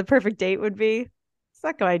about what the perfect date would be.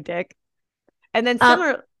 Suck my dick. And then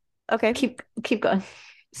okay. Keep going.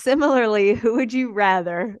 Similarly, who would you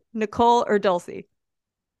rather, Nicole or Dulcie?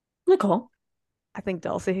 Nicole. I think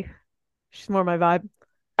Dulcie. She's more my vibe.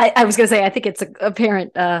 I was gonna say I think it's a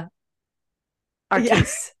parent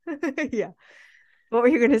artiste. Yeah. Yeah. What were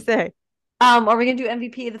you gonna say? Are we gonna do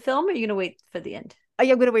MVP of the film or are you gonna wait for the end?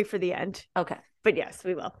 Yeah, I'm gonna wait for the end. Okay. But yes,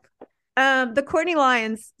 we will. The Courtney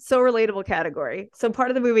Lyons so relatable category. So part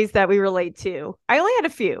of the movies that we relate to. I only had a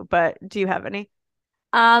few, but do you have any?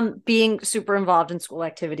 Being super involved in school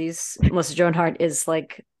activities. Melissa Joan Hart is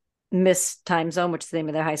like Miss Time Zone, which is the name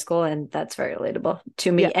of their high school, and that's very relatable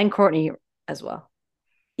to me and Courtney as well.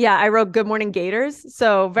 Yeah, I wrote Good Morning Gators.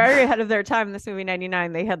 So very ahead of their time in this movie,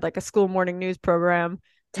 99. They had like a school morning news program.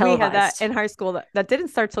 Televised. We had that in high school. That didn't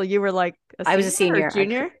start till you were like I was a senior. or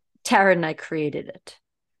junior. Tara and I created it.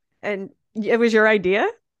 And it was your idea?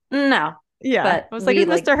 No. Yeah. But it was like, it's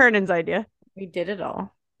Mr. Hernan's idea. We did it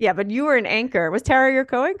all. Yeah, but you were an anchor. Was Tara your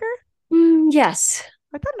co-anchor? Yes.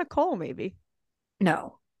 I thought Nicole maybe.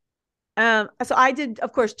 No. So I did,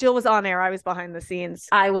 of course, Jill was on air. I was behind the scenes.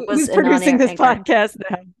 I was producing this anchor. podcast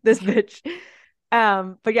now, this bitch.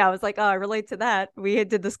 But yeah, I was like, oh, I relate to that. We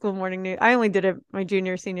did the school morning news. I only did it my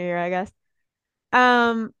junior, senior year, I guess.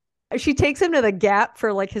 She takes him to the Gap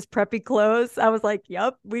for like his preppy clothes. I was like,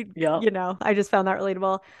 yep, I just found that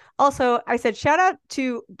relatable. Also, I said, shout out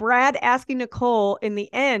to Brad asking Nicole in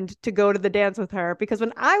the end to go to the dance with her, because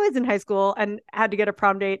when I was in high school and had to get a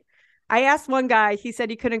prom date, I asked one guy, he said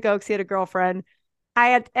he couldn't go because he had a girlfriend. I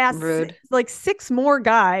had asked like 6 more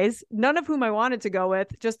guys, none of whom I wanted to go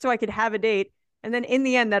with, just so I could have a date. And then in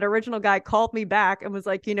the end, that original guy called me back and was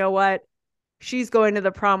like, you know what? She's going to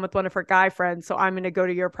the prom with one of her guy friends, so I'm going to go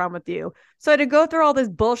to your prom with you. So I had to go through all this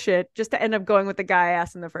bullshit just to end up going with the guy I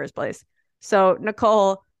asked in the first place. So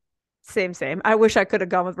Nicole, same. I wish I could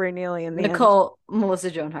have gone with Ray Neely in the end. Nicole,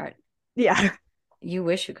 Melissa Joan Hart. Yeah. You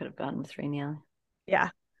wish you could have gone with Ray Neely. Yeah.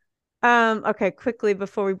 Okay, quickly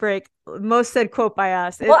before we break, most said quote by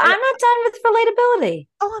us. Well, I'm not done with relatability.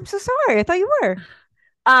 Oh, I'm so sorry. I thought you were.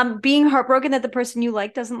 Being heartbroken that the person you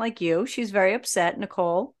like doesn't like you. She's very upset,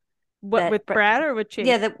 Nicole. What, with Brad or with Chase?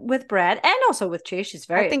 Yeah, with Brad and also with Chase. She's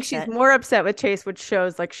very I think upset. She's more upset with Chase, which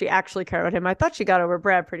shows like she actually cared about him. I thought she got over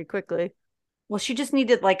Brad pretty quickly. Well, she just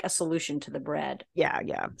needed like a solution to the Brad. Yeah.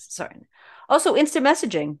 Sorry. Also, instant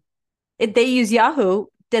messaging. They use Yahoo,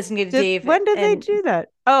 designated Dave. When did they do that?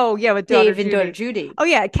 Oh, yeah, with Dave and DaughterJudy. Oh,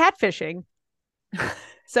 yeah, catfishing.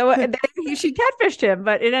 So she catfished him,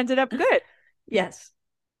 but it ended up good. Yes.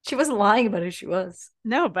 She wasn't lying about who she was.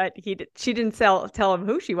 No, but she didn't tell him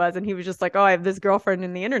who she was. And he was just like, oh, I have this girlfriend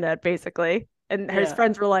in the internet, basically. And his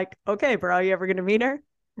friends were like, okay, bro, are you ever going to meet her?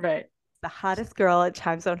 Right. The hottest girl at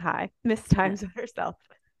Time Zone High. Miss Time Zone herself.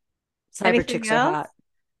 Cyber chicks are hot.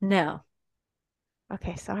 No.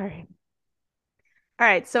 Okay, sorry. All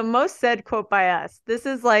right. So most said quote by us. This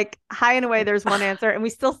is like high and away. There's one answer. And we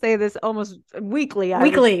still say this almost weekly.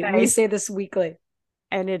 We say this weekly.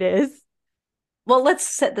 And it is. Well, let's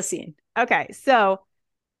set the scene. Okay. So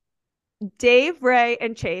Dave, Ray,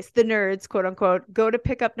 and Chase, the nerds, quote unquote, go to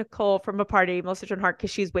pick up Nicole from a party, Melissa Joan Hart, because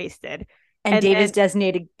she's wasted. And Dave is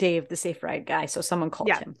designated Dave, the safe ride guy. So someone called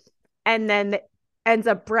him. And then ends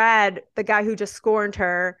up Brad, the guy who just scorned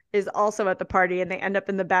her, is also at the party, and they end up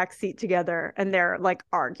in the back seat together, and they're like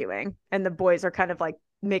arguing, and the boys are kind of like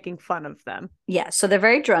making fun of them. Yeah, so they're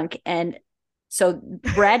very drunk, and so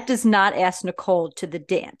Brad does not ask Nicole to the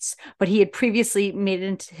dance, but he had previously made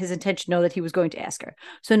it his intention to know that he was going to ask her.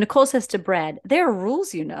 So Nicole says to Brad, there are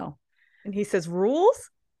rules, you know. And he says,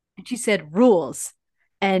 rules? And she said, rules.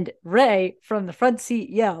 And Ray from the front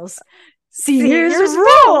seat yells, seniors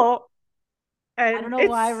rule. And I don't know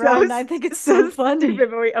why, Ryan. I think it's so funny.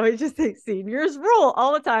 Stupid, but we always just say seniors rule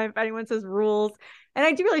all the time if anyone says rules. And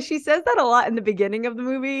I do realize she says that a lot in the beginning of the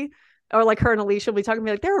movie, or like her and Alicia will be talking to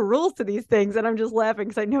me like, there are rules to these things. And I'm just laughing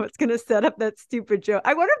because I know it's going to set up that stupid joke.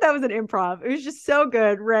 I wonder if that was an improv. It was just so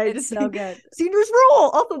good, right? It's so good. Seniors rule.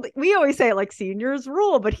 Also, we always say it like seniors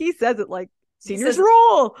rule, but he says it like seniors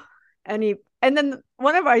rule. And then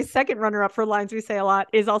one of our second runner-up for lines we say a lot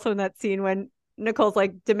is also in that scene when Nicole's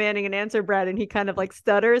like demanding an answer, Brad, and he kind of like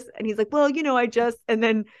stutters, and he's like, well, you know, and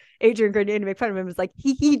then Adrian Grenier, to make fun of him, is like,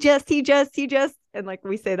 he just, and like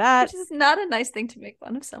we say that. Which is not a nice thing to make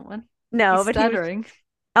fun of someone. No, he's but stuttering.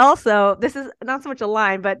 Also, this is not so much a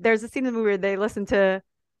line, but there's a scene in the movie where they listen to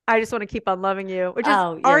I Just Want to Keep on Loving You, which is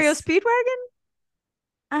REO Speedwagon.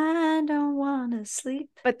 I don't want to sleep.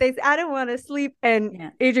 But I don't want to sleep.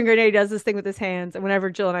 And Adrian Grenier does this thing with his hands. And whenever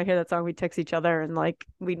Jill and I hear that song, we text each other and like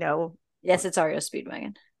we know. Yes, it's REO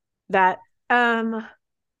Speedwagon. That a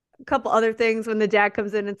couple other things when the dad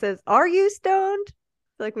comes in and says, are you stoned?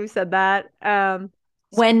 Like we've said that.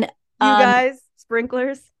 When you guys,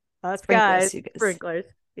 sprinklers. Us guys, you guys. Sprinklers.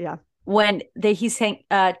 Yeah. When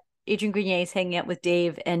Adrian Grenier is hanging out with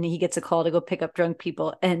Dave and he gets a call to go pick up drunk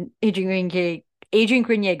people, and Adrian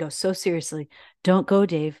Grenier goes, so seriously, don't go,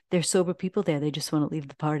 Dave. There's sober people there. They just want to leave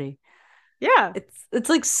the party. Yeah. It's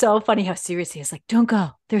like so funny how serious he is. Like, don't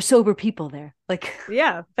go. There's sober people there. Like,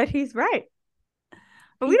 yeah, but he's right.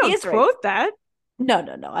 But we don't quote that. No.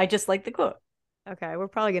 I just like the quote. Okay, we're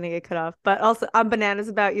probably going to get cut off. But also, I'm bananas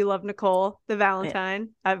about You Love Nicole, the Valentine.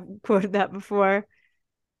 Yeah. I've quoted that before.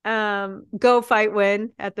 Go fight win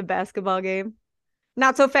at the basketball game.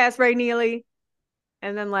 Not so fast, Ray Neely.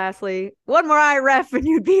 And then lastly, one more eye ref and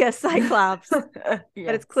you'd be a Cyclops. Yes.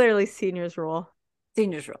 But it's clearly seniors rule.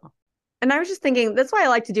 Seniors rule. And I was just thinking, that's why I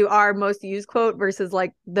like to do our most used quote versus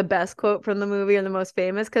like the best quote from the movie and the most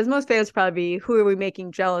famous. Because most famous would probably be, who are we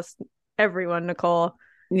making jealous? Everyone, Nicole.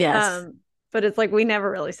 Yes. But it's like we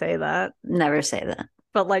never really say that. Never say that.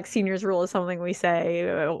 But like seniors rule is something we say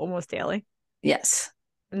almost daily. Yes.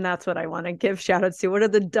 And that's what I want to give shout outs to. What are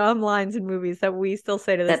the dumb lines in movies that we still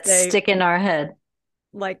say to this day? That stick in our head.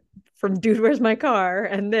 Like from Dude, Where's My Car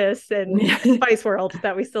and this and Spice World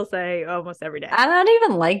that we still say almost every day. I don't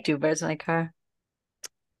even like Dude, Where's My Car.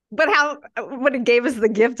 But when it gave us the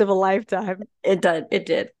gift of a lifetime. It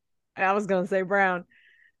did. I was going to say Brown.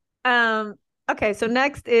 Okay, so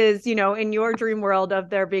next is, in your dream world of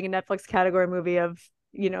there being a Netflix category movie of,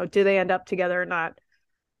 do they end up together or not?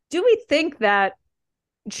 Do we think that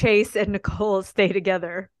Chase and Nicole stay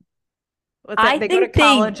together? They go to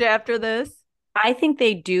college after this? I think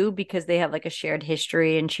they do because they have like a shared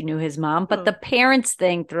history and she knew his mom. But the parents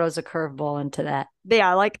thing throws a curveball into that.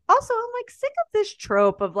 Yeah, like also I'm like sick of this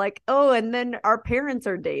trope of like, oh, and then our parents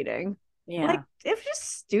are dating. Yeah. Like it's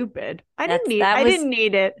just stupid. I didn't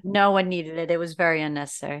need it. No one needed it. It was very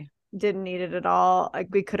unnecessary. Didn't need it at all. Like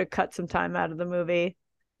we could have cut some time out of the movie.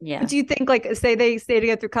 Yeah. But do you think like say they stay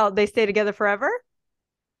together through college, they stay together forever?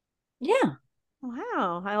 Yeah.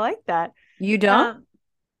 Wow. I like that. You don't?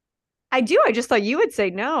 I do. I just thought you would say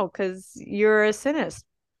no because you're a cynist.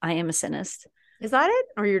 I am a cynist. Is that it?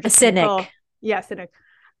 Or you're just a cynic? Yeah, cynic.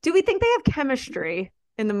 Do we think they have chemistry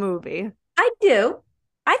in the movie? I do.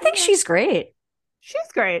 I think she's great.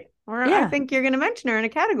 She's great. I think you're going to mention her in a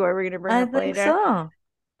category we're going to bring up later. So.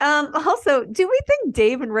 Also, do we think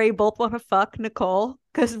Dave and Ray both want to fuck Nicole?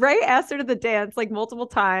 Because Ray asked her to the dance like multiple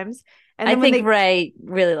times. And I then think Ray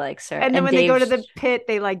really likes her. and then when they Dave, go to the pit,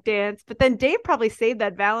 they like dance. But then Dave probably saved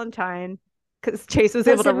that Valentine because Chase was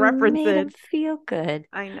able because to it reference made him it. feel good.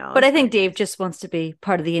 I know. But I think Dave just wants to be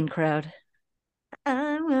part of the in crowd.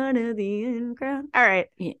 I'm one of the in crowd. All right.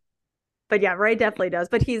 Yeah. But yeah, Ray definitely does.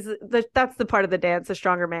 But that's the part of the dance, the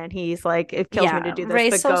stronger man. He's like, it kills me to do this.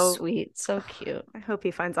 Ray's but so go. sweet, so cute. I hope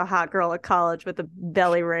he finds a hot girl at college with a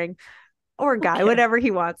belly ring or a guy, whatever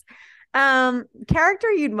he wants.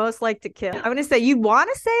 Character you'd most like to kill. I'm gonna say you'd want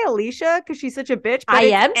to say Alicia because she's such a bitch. But I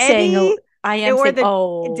am saying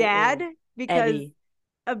the dad because Eddie.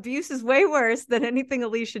 abuse is way worse than anything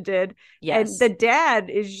Alicia did. Yes. And the dad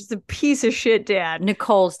is just a piece of shit dad.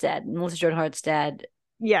 Nicole's dad, Melissa Joan Hart's dad.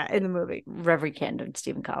 Yeah, in the movie. Reverend Camden,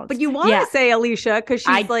 Stephen Collins. But you want to say Alicia because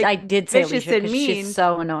she's I did say vicious Alicia and mean. She's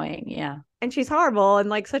so annoying. Yeah. And she's horrible and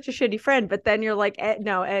like such a shitty friend. But then you're like,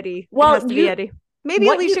 no, Eddie. Well, it has to be Eddie. Maybe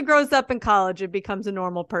Alicia grows up in college and becomes a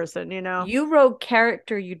normal person, you know? You wrote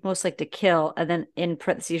character you'd most like to kill, and then in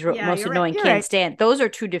parentheses wrote most annoying can't stand. Those are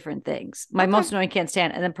two different things. My most annoying can't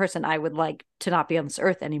stand, and then person I would like to not be on this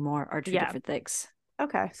earth anymore are two different things.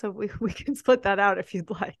 Okay, so we can split that out if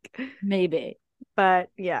you'd like. Maybe. But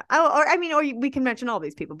yeah. Or we can mention all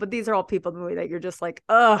these people, but these are all people in the movie that you're just like,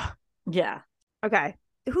 ugh. Yeah. Okay.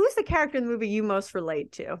 Who's the character in the movie you most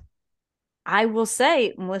relate to? I will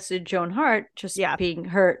say Melissa Joan Hart, just being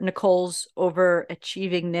her Nicole's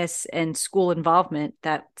overachievingness and school involvement,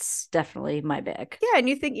 that's definitely my bag. Yeah, and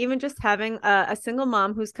you think even just having a single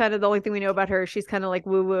mom who's kind of the only thing we know about her, she's kind of like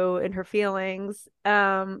woo-woo in her feelings.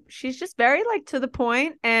 She's just very like to the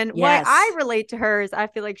point. And why I relate to her is I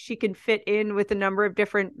feel like she can fit in with a number of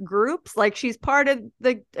different groups. Like she's part of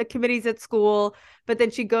the committees at school, but then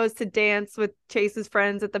she goes to dance with Chase's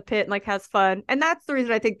friends at the pit and like has fun. And that's the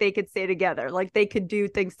reason I think they could stay together. Like they could do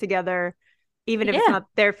things together, even if it's not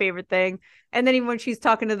their favorite thing. And then even when she's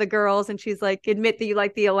talking to the girls and she's like, admit that you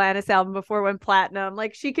like the Alanis album before it went platinum.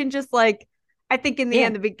 Like she can just like, I think in the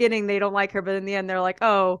end, the beginning, they don't like her, but in the end, they're like,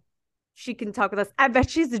 oh, she can talk with us. I bet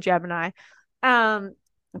she's a Gemini.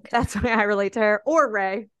 That's why I relate to her. Or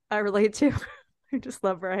Ray, I relate to. I just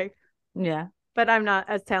love Ray. Yeah. But I'm not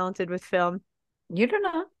as talented with film. You don't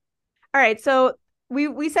know. All right. So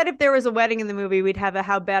we said if there was a wedding in the movie, we'd have a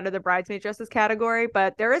how bad are the bridesmaid dresses category,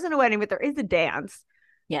 but there isn't a wedding, but there is a dance.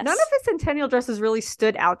 Yes. None of the Centennial dresses really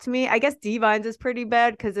stood out to me. I guess Dee Vine's is pretty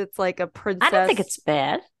bad because it's like a princess. I don't think it's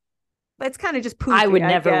bad. But it's kind of just poofy, I would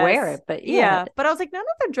never wear it, but yeah. But I was like, none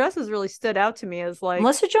of the dresses really stood out to me as like.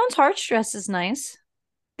 Melissa Joan Hart's dress is nice.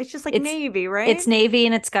 It's just like navy, right? It's navy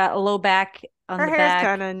and it's got a low back on the back. Her hair's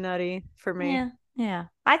kind of nutty for me. Yeah. Yeah.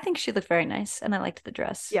 I think she looked very nice and I liked the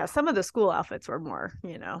dress. Yeah. Some of the school outfits were more,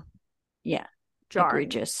 Yeah. jarring.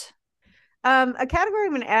 Egregious. A category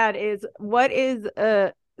I'm going to add is what is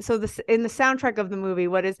so this in the soundtrack of the movie,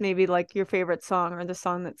 what is maybe like your favorite song or the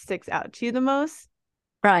song that sticks out to you the most?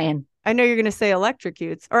 Ryan. I know you're going to say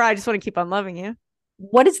Electrocutes, or I Just Want to Keep on Loving You.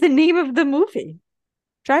 What is the name of the movie?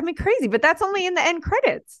 Drive Me Crazy, but that's only in the end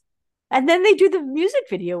credits. And then they do the music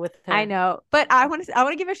video with her. I know, but I want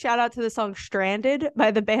to give a shout out to the song Stranded by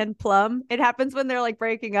the band Plum. It happens when they're like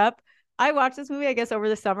breaking up. I watched this movie, I guess, over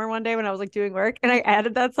the summer one day when I was like doing work, and I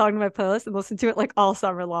added that song to my playlist and listened to it like all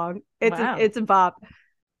summer long. It's a bop.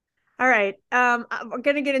 All right. We're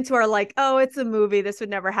going to get into our like, oh, it's a movie. This would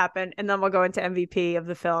never happen. And then we'll go into MVP of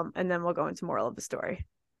the film. And then we'll go into moral of the story.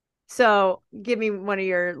 So give me one of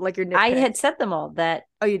your nitpicks. I had said them all that.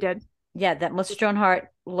 Oh, you did? Yeah. That Melissa Joan Hart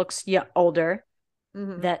looks older.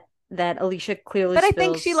 Mm-hmm. That Alicia clearly But I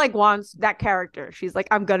think she like wants that character. She's like,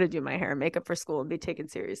 I'm going to do my hair and makeup for school and be taken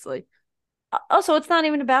seriously. Also, it's not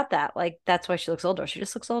even about that. Like, that's why she looks older. She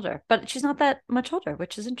just looks older. But she's not that much older,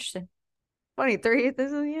 which is interesting. 23,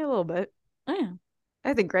 this is a little bit. Oh, yeah.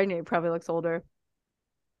 I think Grenier probably looks older.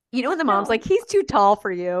 You know, when the mom's like, he's too tall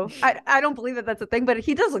for you. I don't believe that that's a thing, but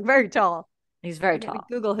he does look very tall. He's very tall.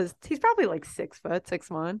 Google he's probably like 6 foot,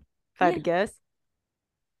 6'1", if I had to guess.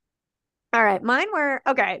 All right,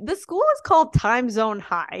 the school is called Time Zone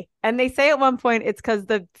High. And they say at one point it's because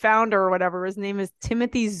the founder or whatever, his name is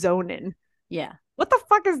Timothy Zonin. Yeah. What the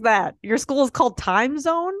fuck is that? Your school is called Time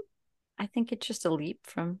Zone? I think it's just a leap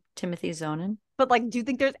from Timothy Zonin. But like, do you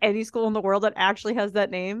think there's any school in the world that actually has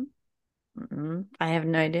that name? I have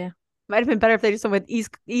no idea. Might have been better if they just went with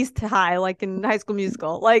East High, like in High School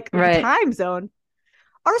Musical. Like, Time Zone.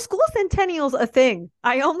 Are school centennials a thing?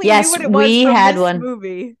 I only knew what it was from this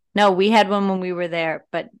movie. No, we had one when we were there,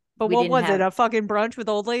 but what was it? A fucking brunch with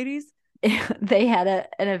old ladies? They had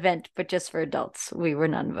an event, but just for adults. We were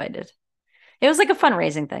not invited. It was like a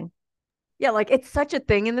fundraising thing. Yeah, like it's such a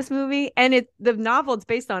thing in this movie, and the novel it's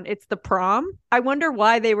based on, it's the prom. I wonder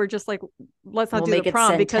why they were just like let's not We'll do the make it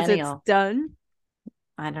prom because it's centennial. done.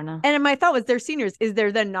 I don't know. And my thought was they're seniors. Is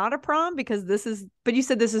there then not a prom? Because but you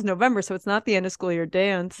said this is November, so it's not the end of school year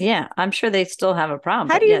dance. Yeah, I'm sure they still have a prom.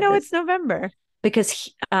 How But do you yeah, know it's November? because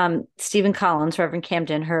Stephen Collins, Reverend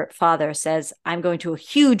Camden, her father, says, I'm going to a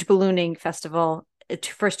huge ballooning festival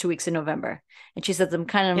first 2 weeks in November. And she says, I'm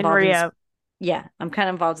kind of In involved in this. Rio. Yeah, I'm kind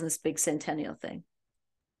of involved in this big centennial thing.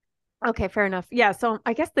 Okay, fair enough. Yeah, so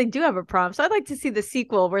I guess they do have a prom. So I'd like to see the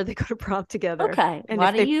sequel where they go to prom together. Okay, And why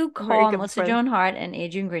if don't they you break call up Melissa before Joan Hart and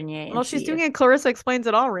Adrian Grenier and well, she's see doing if a Clarissa Explains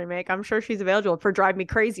It All remake. I'm sure she's available for Drive Me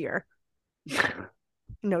Crazier.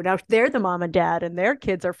 No, now they're the mom and dad, and their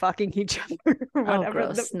kids are fucking each other. Or oh, whatever.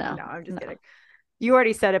 gross. No, I'm just no. kidding. You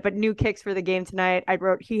already said it, but new kicks for the game tonight. I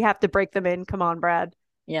wrote, he have to break them in. Come on, Brad.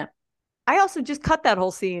 Yeah. I also just cut that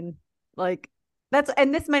whole scene. Like,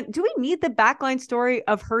 and this meant, do we need the backline story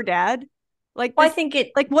of her dad? Like, Well, this, I think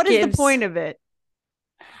it like, what is the point of it?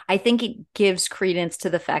 I think it gives credence to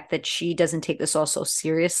the fact that she doesn't take this all so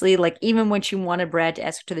seriously. Like, even when she wanted Brad to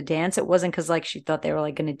ask her to the dance, it wasn't because like she thought they were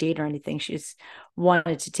like going to date or anything. She just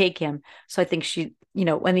wanted to take him. So I think she, in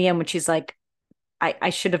the end, when she's like,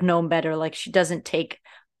 I should have known better, like she doesn't take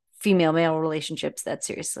female male relationships that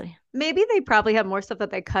seriously. Maybe they probably have more stuff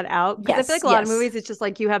that they cut out. Because I feel like Yes, a lot of movies, it's just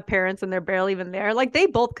like you have parents and they're barely even there. Like they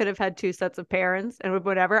both could have had two sets of parents and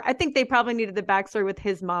whatever. I think they probably needed the backstory with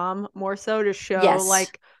his mom more so to show Yes.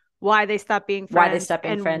 like why they stopped being Why they friends stopped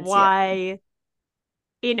being and friends. why,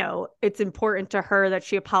 it's important to her that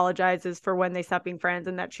she apologizes for when they stopped being friends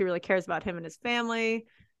and that she really cares about him and his family.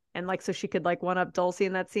 And like, so she could like one up Dulcie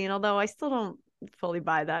in that scene, although I still don't fully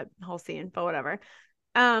buy that whole scene, but whatever.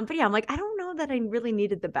 But yeah, I'm like, I don't know that I really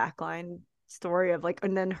needed the backline story of like,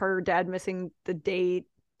 and then her dad missing the date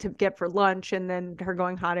to get for lunch and then her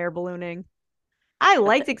going hot air ballooning. I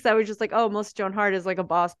liked it because I was just like, oh, Melissa Joan Hart is like a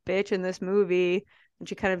boss bitch in this movie. And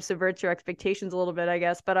she kind of subverts your expectations a little bit, I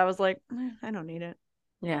guess. But I was like, I don't need it.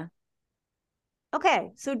 Yeah. Okay.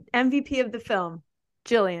 So MVP of the film,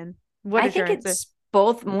 Jillian. What I is your think answer? it's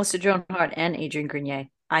both Melissa Joan Hart and Adrian Grenier.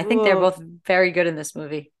 I think they're Whoa. both very good in this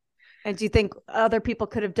movie. And do you think other people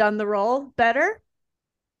could have done the role better?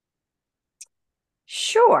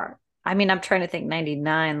 Sure. I mean, I'm trying to think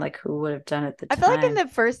 99, like who would have done it at the I time. feel like in the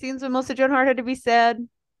first scenes when Melissa Joan Hart had to be sad,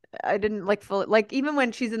 I didn't like fully like even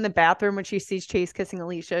when she's in the bathroom when she sees Chase kissing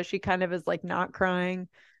Alicia, she kind of is like not crying.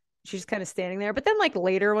 She's just kind of standing there. But then like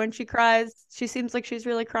later when she cries, she seems like she's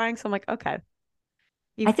really crying. So I'm like, okay.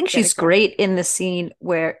 I think she's great in the scene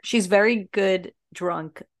where she's very good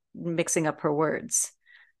drunk mixing up her words.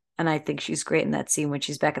 And I think she's great in that scene when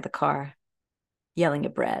she's back at the car yelling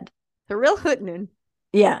at Brad. The real hootening.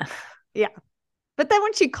 Yeah. Yeah. But then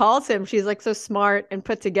when she calls him, she's like so smart and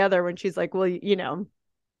put together when she's like, well,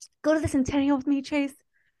 go to the Centennial with me, Chase.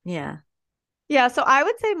 Yeah. Yeah. So I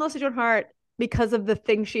would say Melissa Joan Hart, because of the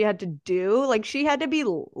thing she had to do, like she had to be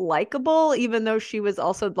likable, even though she was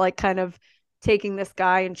also like kind of taking this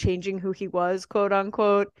guy and changing who he was, quote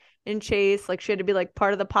unquote, in Chase. Like she had to be like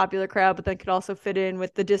part of the popular crowd, but then could also fit in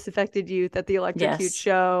with the disaffected youth at the Electrocute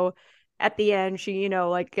show. At the end, she,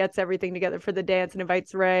 like gets everything together for the dance and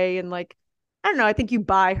invites Ray. And like, I don't know, I think you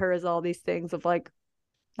buy her as all these things of like,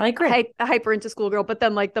 I agree. Hyper into schoolgirl, but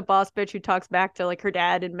then like the boss bitch who talks back to like her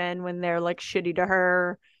dad and men when they're like shitty to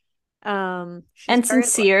her. And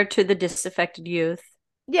sincere to the disaffected youth.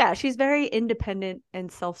 Yeah, she's very independent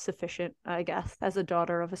and self-sufficient, I guess, as a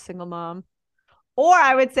daughter of a single mom. Or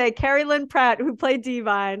I would say Keri Lynn Pratt, who played Dee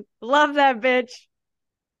Vine. Love that bitch.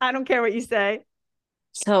 I don't care what you say.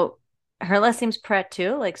 So her last name's Pratt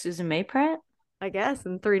too, like Susan May Pratt? I guess,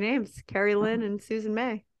 and 3 names, Keri Lynn and Susan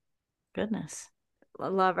May. Goodness. I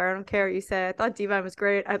love her. I don't care what you say. I thought Dee Vine was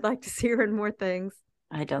great. I'd like to see her in more things.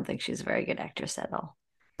 I don't think she's a very good actress at all.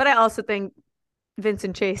 But I also think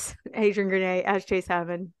Vincent Chase, Adrian Grenier as Chase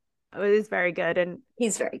Hammond is very good. And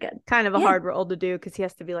he's very good. Kind of a hard role to do because he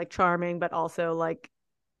has to be like charming, but also like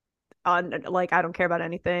I don't care about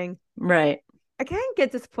anything. Right. I kind of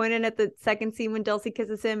get disappointed at the second scene when Dulcie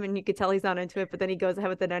kisses him and you could tell he's not into it, but then he goes ahead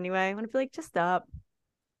with it anyway. I want to be like, just stop.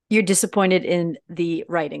 You're disappointed in the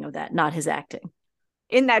writing of that, not his acting.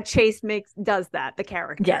 In that Chase does that, the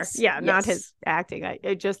character. Yes. Yeah, not his acting.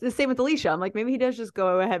 I just, the same with Alicia. I'm like, maybe he does just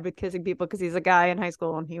go ahead with kissing people because he's a guy in high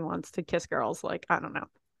school and he wants to kiss girls. Like, I don't know.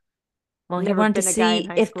 Well, he wanted to see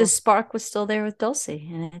if the spark was still there with Dulcie,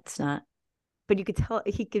 and it's not. But you could tell,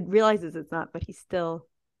 he realizes it's not, but he still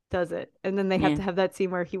does it. And then they have to have that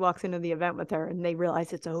scene where he walks into the event with her and they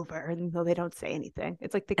realize it's over and though they don't say anything.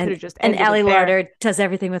 It's like they could have just ended it. And Allie Larder does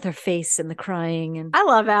everything with her face and the crying. And I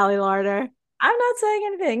love Allie Larder. I'm not saying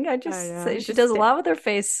anything. I just say she does a lot with her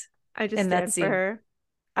face. I just stand for her.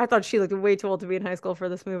 I thought she looked way too old to be in high school for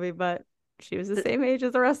this movie, but She was the same age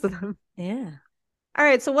as the rest of them. Yeah. All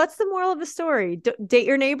right. So what's the moral of the story? Date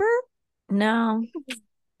your neighbor? No.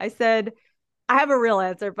 I said, I have a real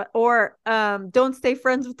answer, but don't stay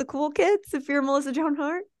friends with the cool kids if you're Melissa Joan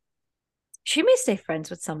Hart. She may stay friends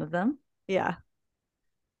with some of them. Yeah.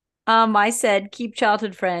 I said keep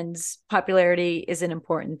childhood friends. Popularity isn't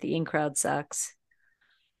important. The in crowd sucks.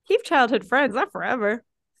 Keep childhood friends, not forever.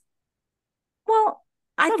 Well,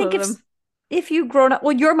 I Some think of them. if you've grown up,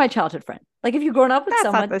 well, you're my childhood friend. Like if you've grown up with That's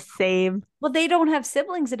someone, not the same. well, they don't have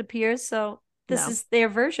siblings, it appears. So this No. is their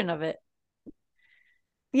version of it.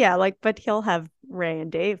 Yeah, like, but he'll have Ray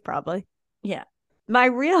and Dave probably. Yeah. My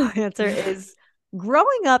real answer is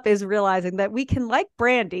growing up is realizing that we can like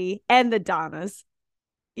Brandy and the Donnas.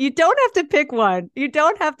 You don't have to pick one. You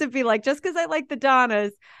don't have to be like, just because I like the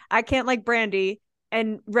Donnas, I can't like Brandy.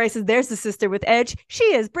 And Ray says, there's the sister with Edge. She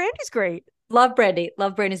is. Brandy's great. Love Brandy.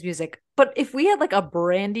 Love Brandy's music. But if we had like a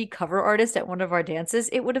Brandy cover artist at one of our dances,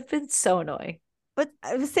 it would have been so annoying. But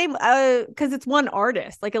the same, because it's one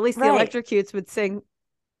artist. Like at least the Electrocutes would sing.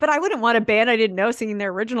 But I wouldn't want a band I didn't know singing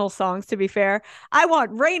their original songs, to be fair. I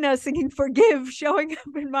want Raina singing Forgive showing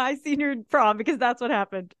up in my senior prom because that's what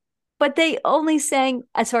happened. But they only sang,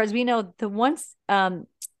 as far as we know, the once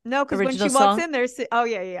no, because when she song. walks in, there's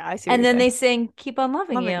yeah, I see. And then they sing "Keep on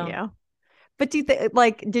Loving You." But do you think,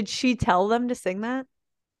 like, did she tell them to sing that?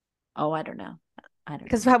 Oh, I don't know.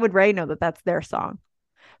 Because how would Ray know that that's their song?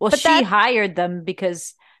 Well, but she hired them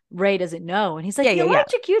because Ray doesn't know, and he's like, "You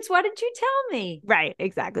Electrocutes, why didn't you tell me?" Right,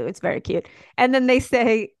 exactly. It's very cute. And then they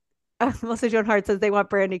say, Melissa Joan Hart says they want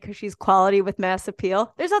Brandy because she's quality with mass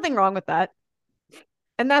appeal. There's nothing wrong with that.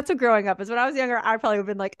 And that's what growing up is. When I was younger, I probably would have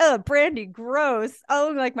been like, oh, Brandy, gross.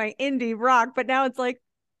 Oh, like my indie rock. But now it's like,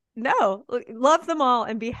 no, love them all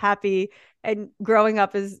and be happy. And growing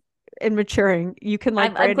up is and maturing. You can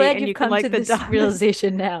like Brandy, I'm glad and you come to this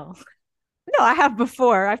realization now. No, I have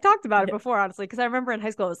before. I've talked about it before, honestly, because I remember in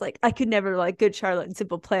high school, I was like, I could never like Good Charlotte and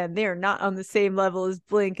Simple Plan. They're not on the same level as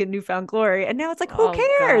Blink and Newfound Glory. And now it's like, who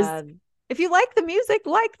cares? God. If you like the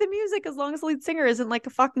music, as long as the lead singer isn't like a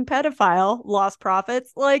fucking pedophile, Lost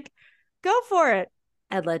Prophets, like, go for it.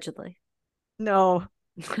 Allegedly. No.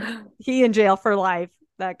 He in jail for life,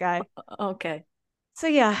 that guy. Okay. So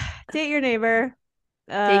yeah, date your neighbor.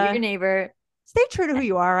 Date your neighbor. Stay true to who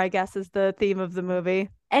you are, I guess, is the theme of the movie.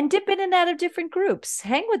 And dip in and out of different groups.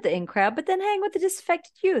 Hang with the in crowd, but then hang with the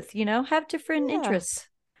disaffected youth, have different interests.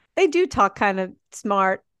 They do talk kind of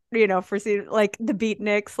smart, for like the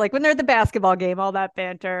beatniks, like when they're at the basketball game, all that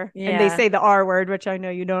banter. Yeah. And they say the R word, which I know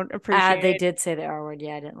you don't appreciate. They did say the R word.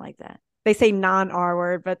 Yeah, I didn't like that. They say non-R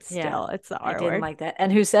word, but still, it's the R word. I didn't like that.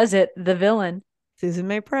 And who says it? The villain. Susan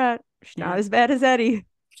May Pratt. She's not as bad as Eddie.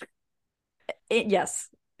 Yes.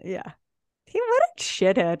 Yeah. What a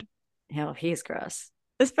shithead. Hell, he's gross.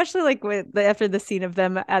 Especially like after the scene of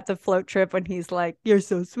them at the float trip when he's like, "You're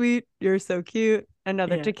so sweet, you're so cute."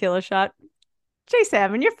 Another tequila shot. Jay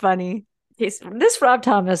Salmon, you're funny. This Rob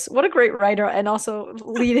Thomas, what a great writer, and also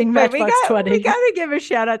leading Matchbox 20. We got to give a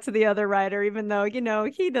shout out to the other writer, even though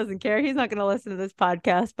he doesn't care. He's not going to listen to this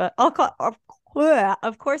podcast. But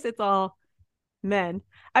of course, it's all men.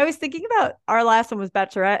 I was thinking about our last one was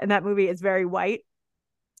Bachelorette, and that movie is very white.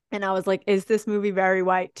 And I was like, is this movie very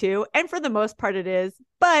white too? And for the most part it is,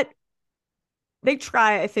 but they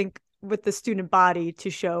try, I think, with the student body to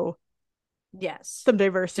show some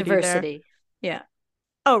diversity there. Yeah.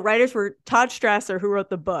 Oh, writers were Todd Strasser, who wrote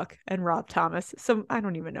the book, and Rob Thomas. So I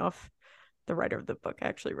don't even know if the writer of the book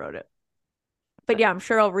actually wrote it. But yeah, I'm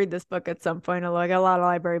sure I'll read this book at some point. I got a lot of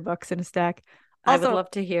library books in a stack. Also, I would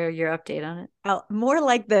love to hear your update on it. More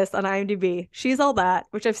like this on IMDb. She's All That,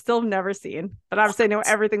 which I've still never seen, but obviously I know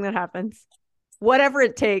everything that happens. Whatever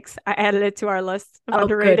it takes, I added it to our list of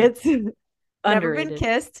underrated. Never Been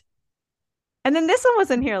Kissed. And then this one was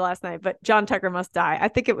in here last night, but John Tucker Must Die. I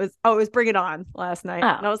think it was Bring It On last night.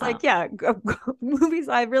 And I was like, yeah, movies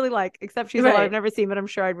I really like, except She's All That I've never seen, but I'm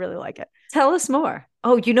sure I'd really like it. Tell us more.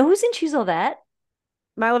 Oh, you know who's in She's All That?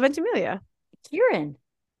 Milo Ventimiglia. Kieran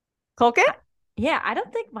Culkin? Yeah, I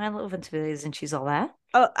don't think Milo Ventimiglia is in She's All That.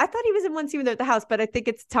 Oh, I thought he was in one scene at the house, but I think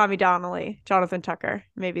it's Tommy Donnelly, Jonathan Tucker.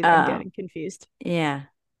 Maybe I'm getting confused. Yeah.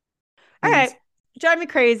 All right. Drive Me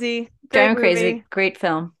Crazy. Drive Me Crazy. Great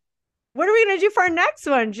film. What are we going to do for our next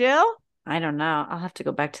one, Jill? I don't know. I'll have to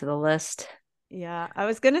go back to the list. Yeah, I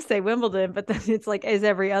was going to say Wimbledon, but then it's like, is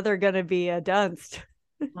every other going to be a Dunst?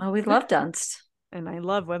 Well, we love Dunst. And I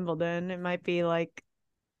love Wimbledon. It might be like,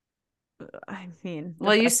 I mean.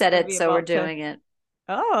 Well, you said it, so we're doing it.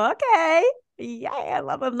 Oh, okay. Yeah, I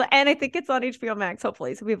love them. And I think it's on HBO Max,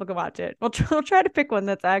 hopefully, so people can watch it. We'll try to pick one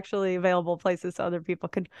that's actually available places so other people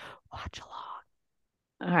can watch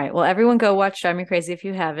along. All right. Well, everyone go watch Drive Me Crazy if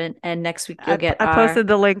you haven't. And next week you'll get I posted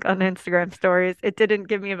the link on Instagram stories. It didn't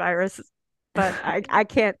give me a virus, but I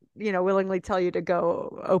can't, willingly tell you to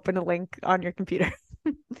go open a link on your computer.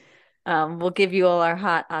 We'll give you all our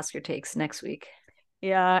hot Oscar takes next week.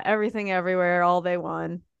 Yeah, everything everywhere, all they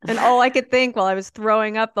won. And all I could think while I was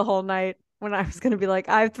throwing up the whole night when I was going to be like,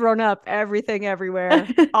 I've thrown up everything everywhere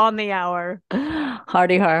on the hour.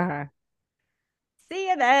 Hardy har har. See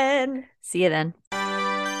you then. See you then.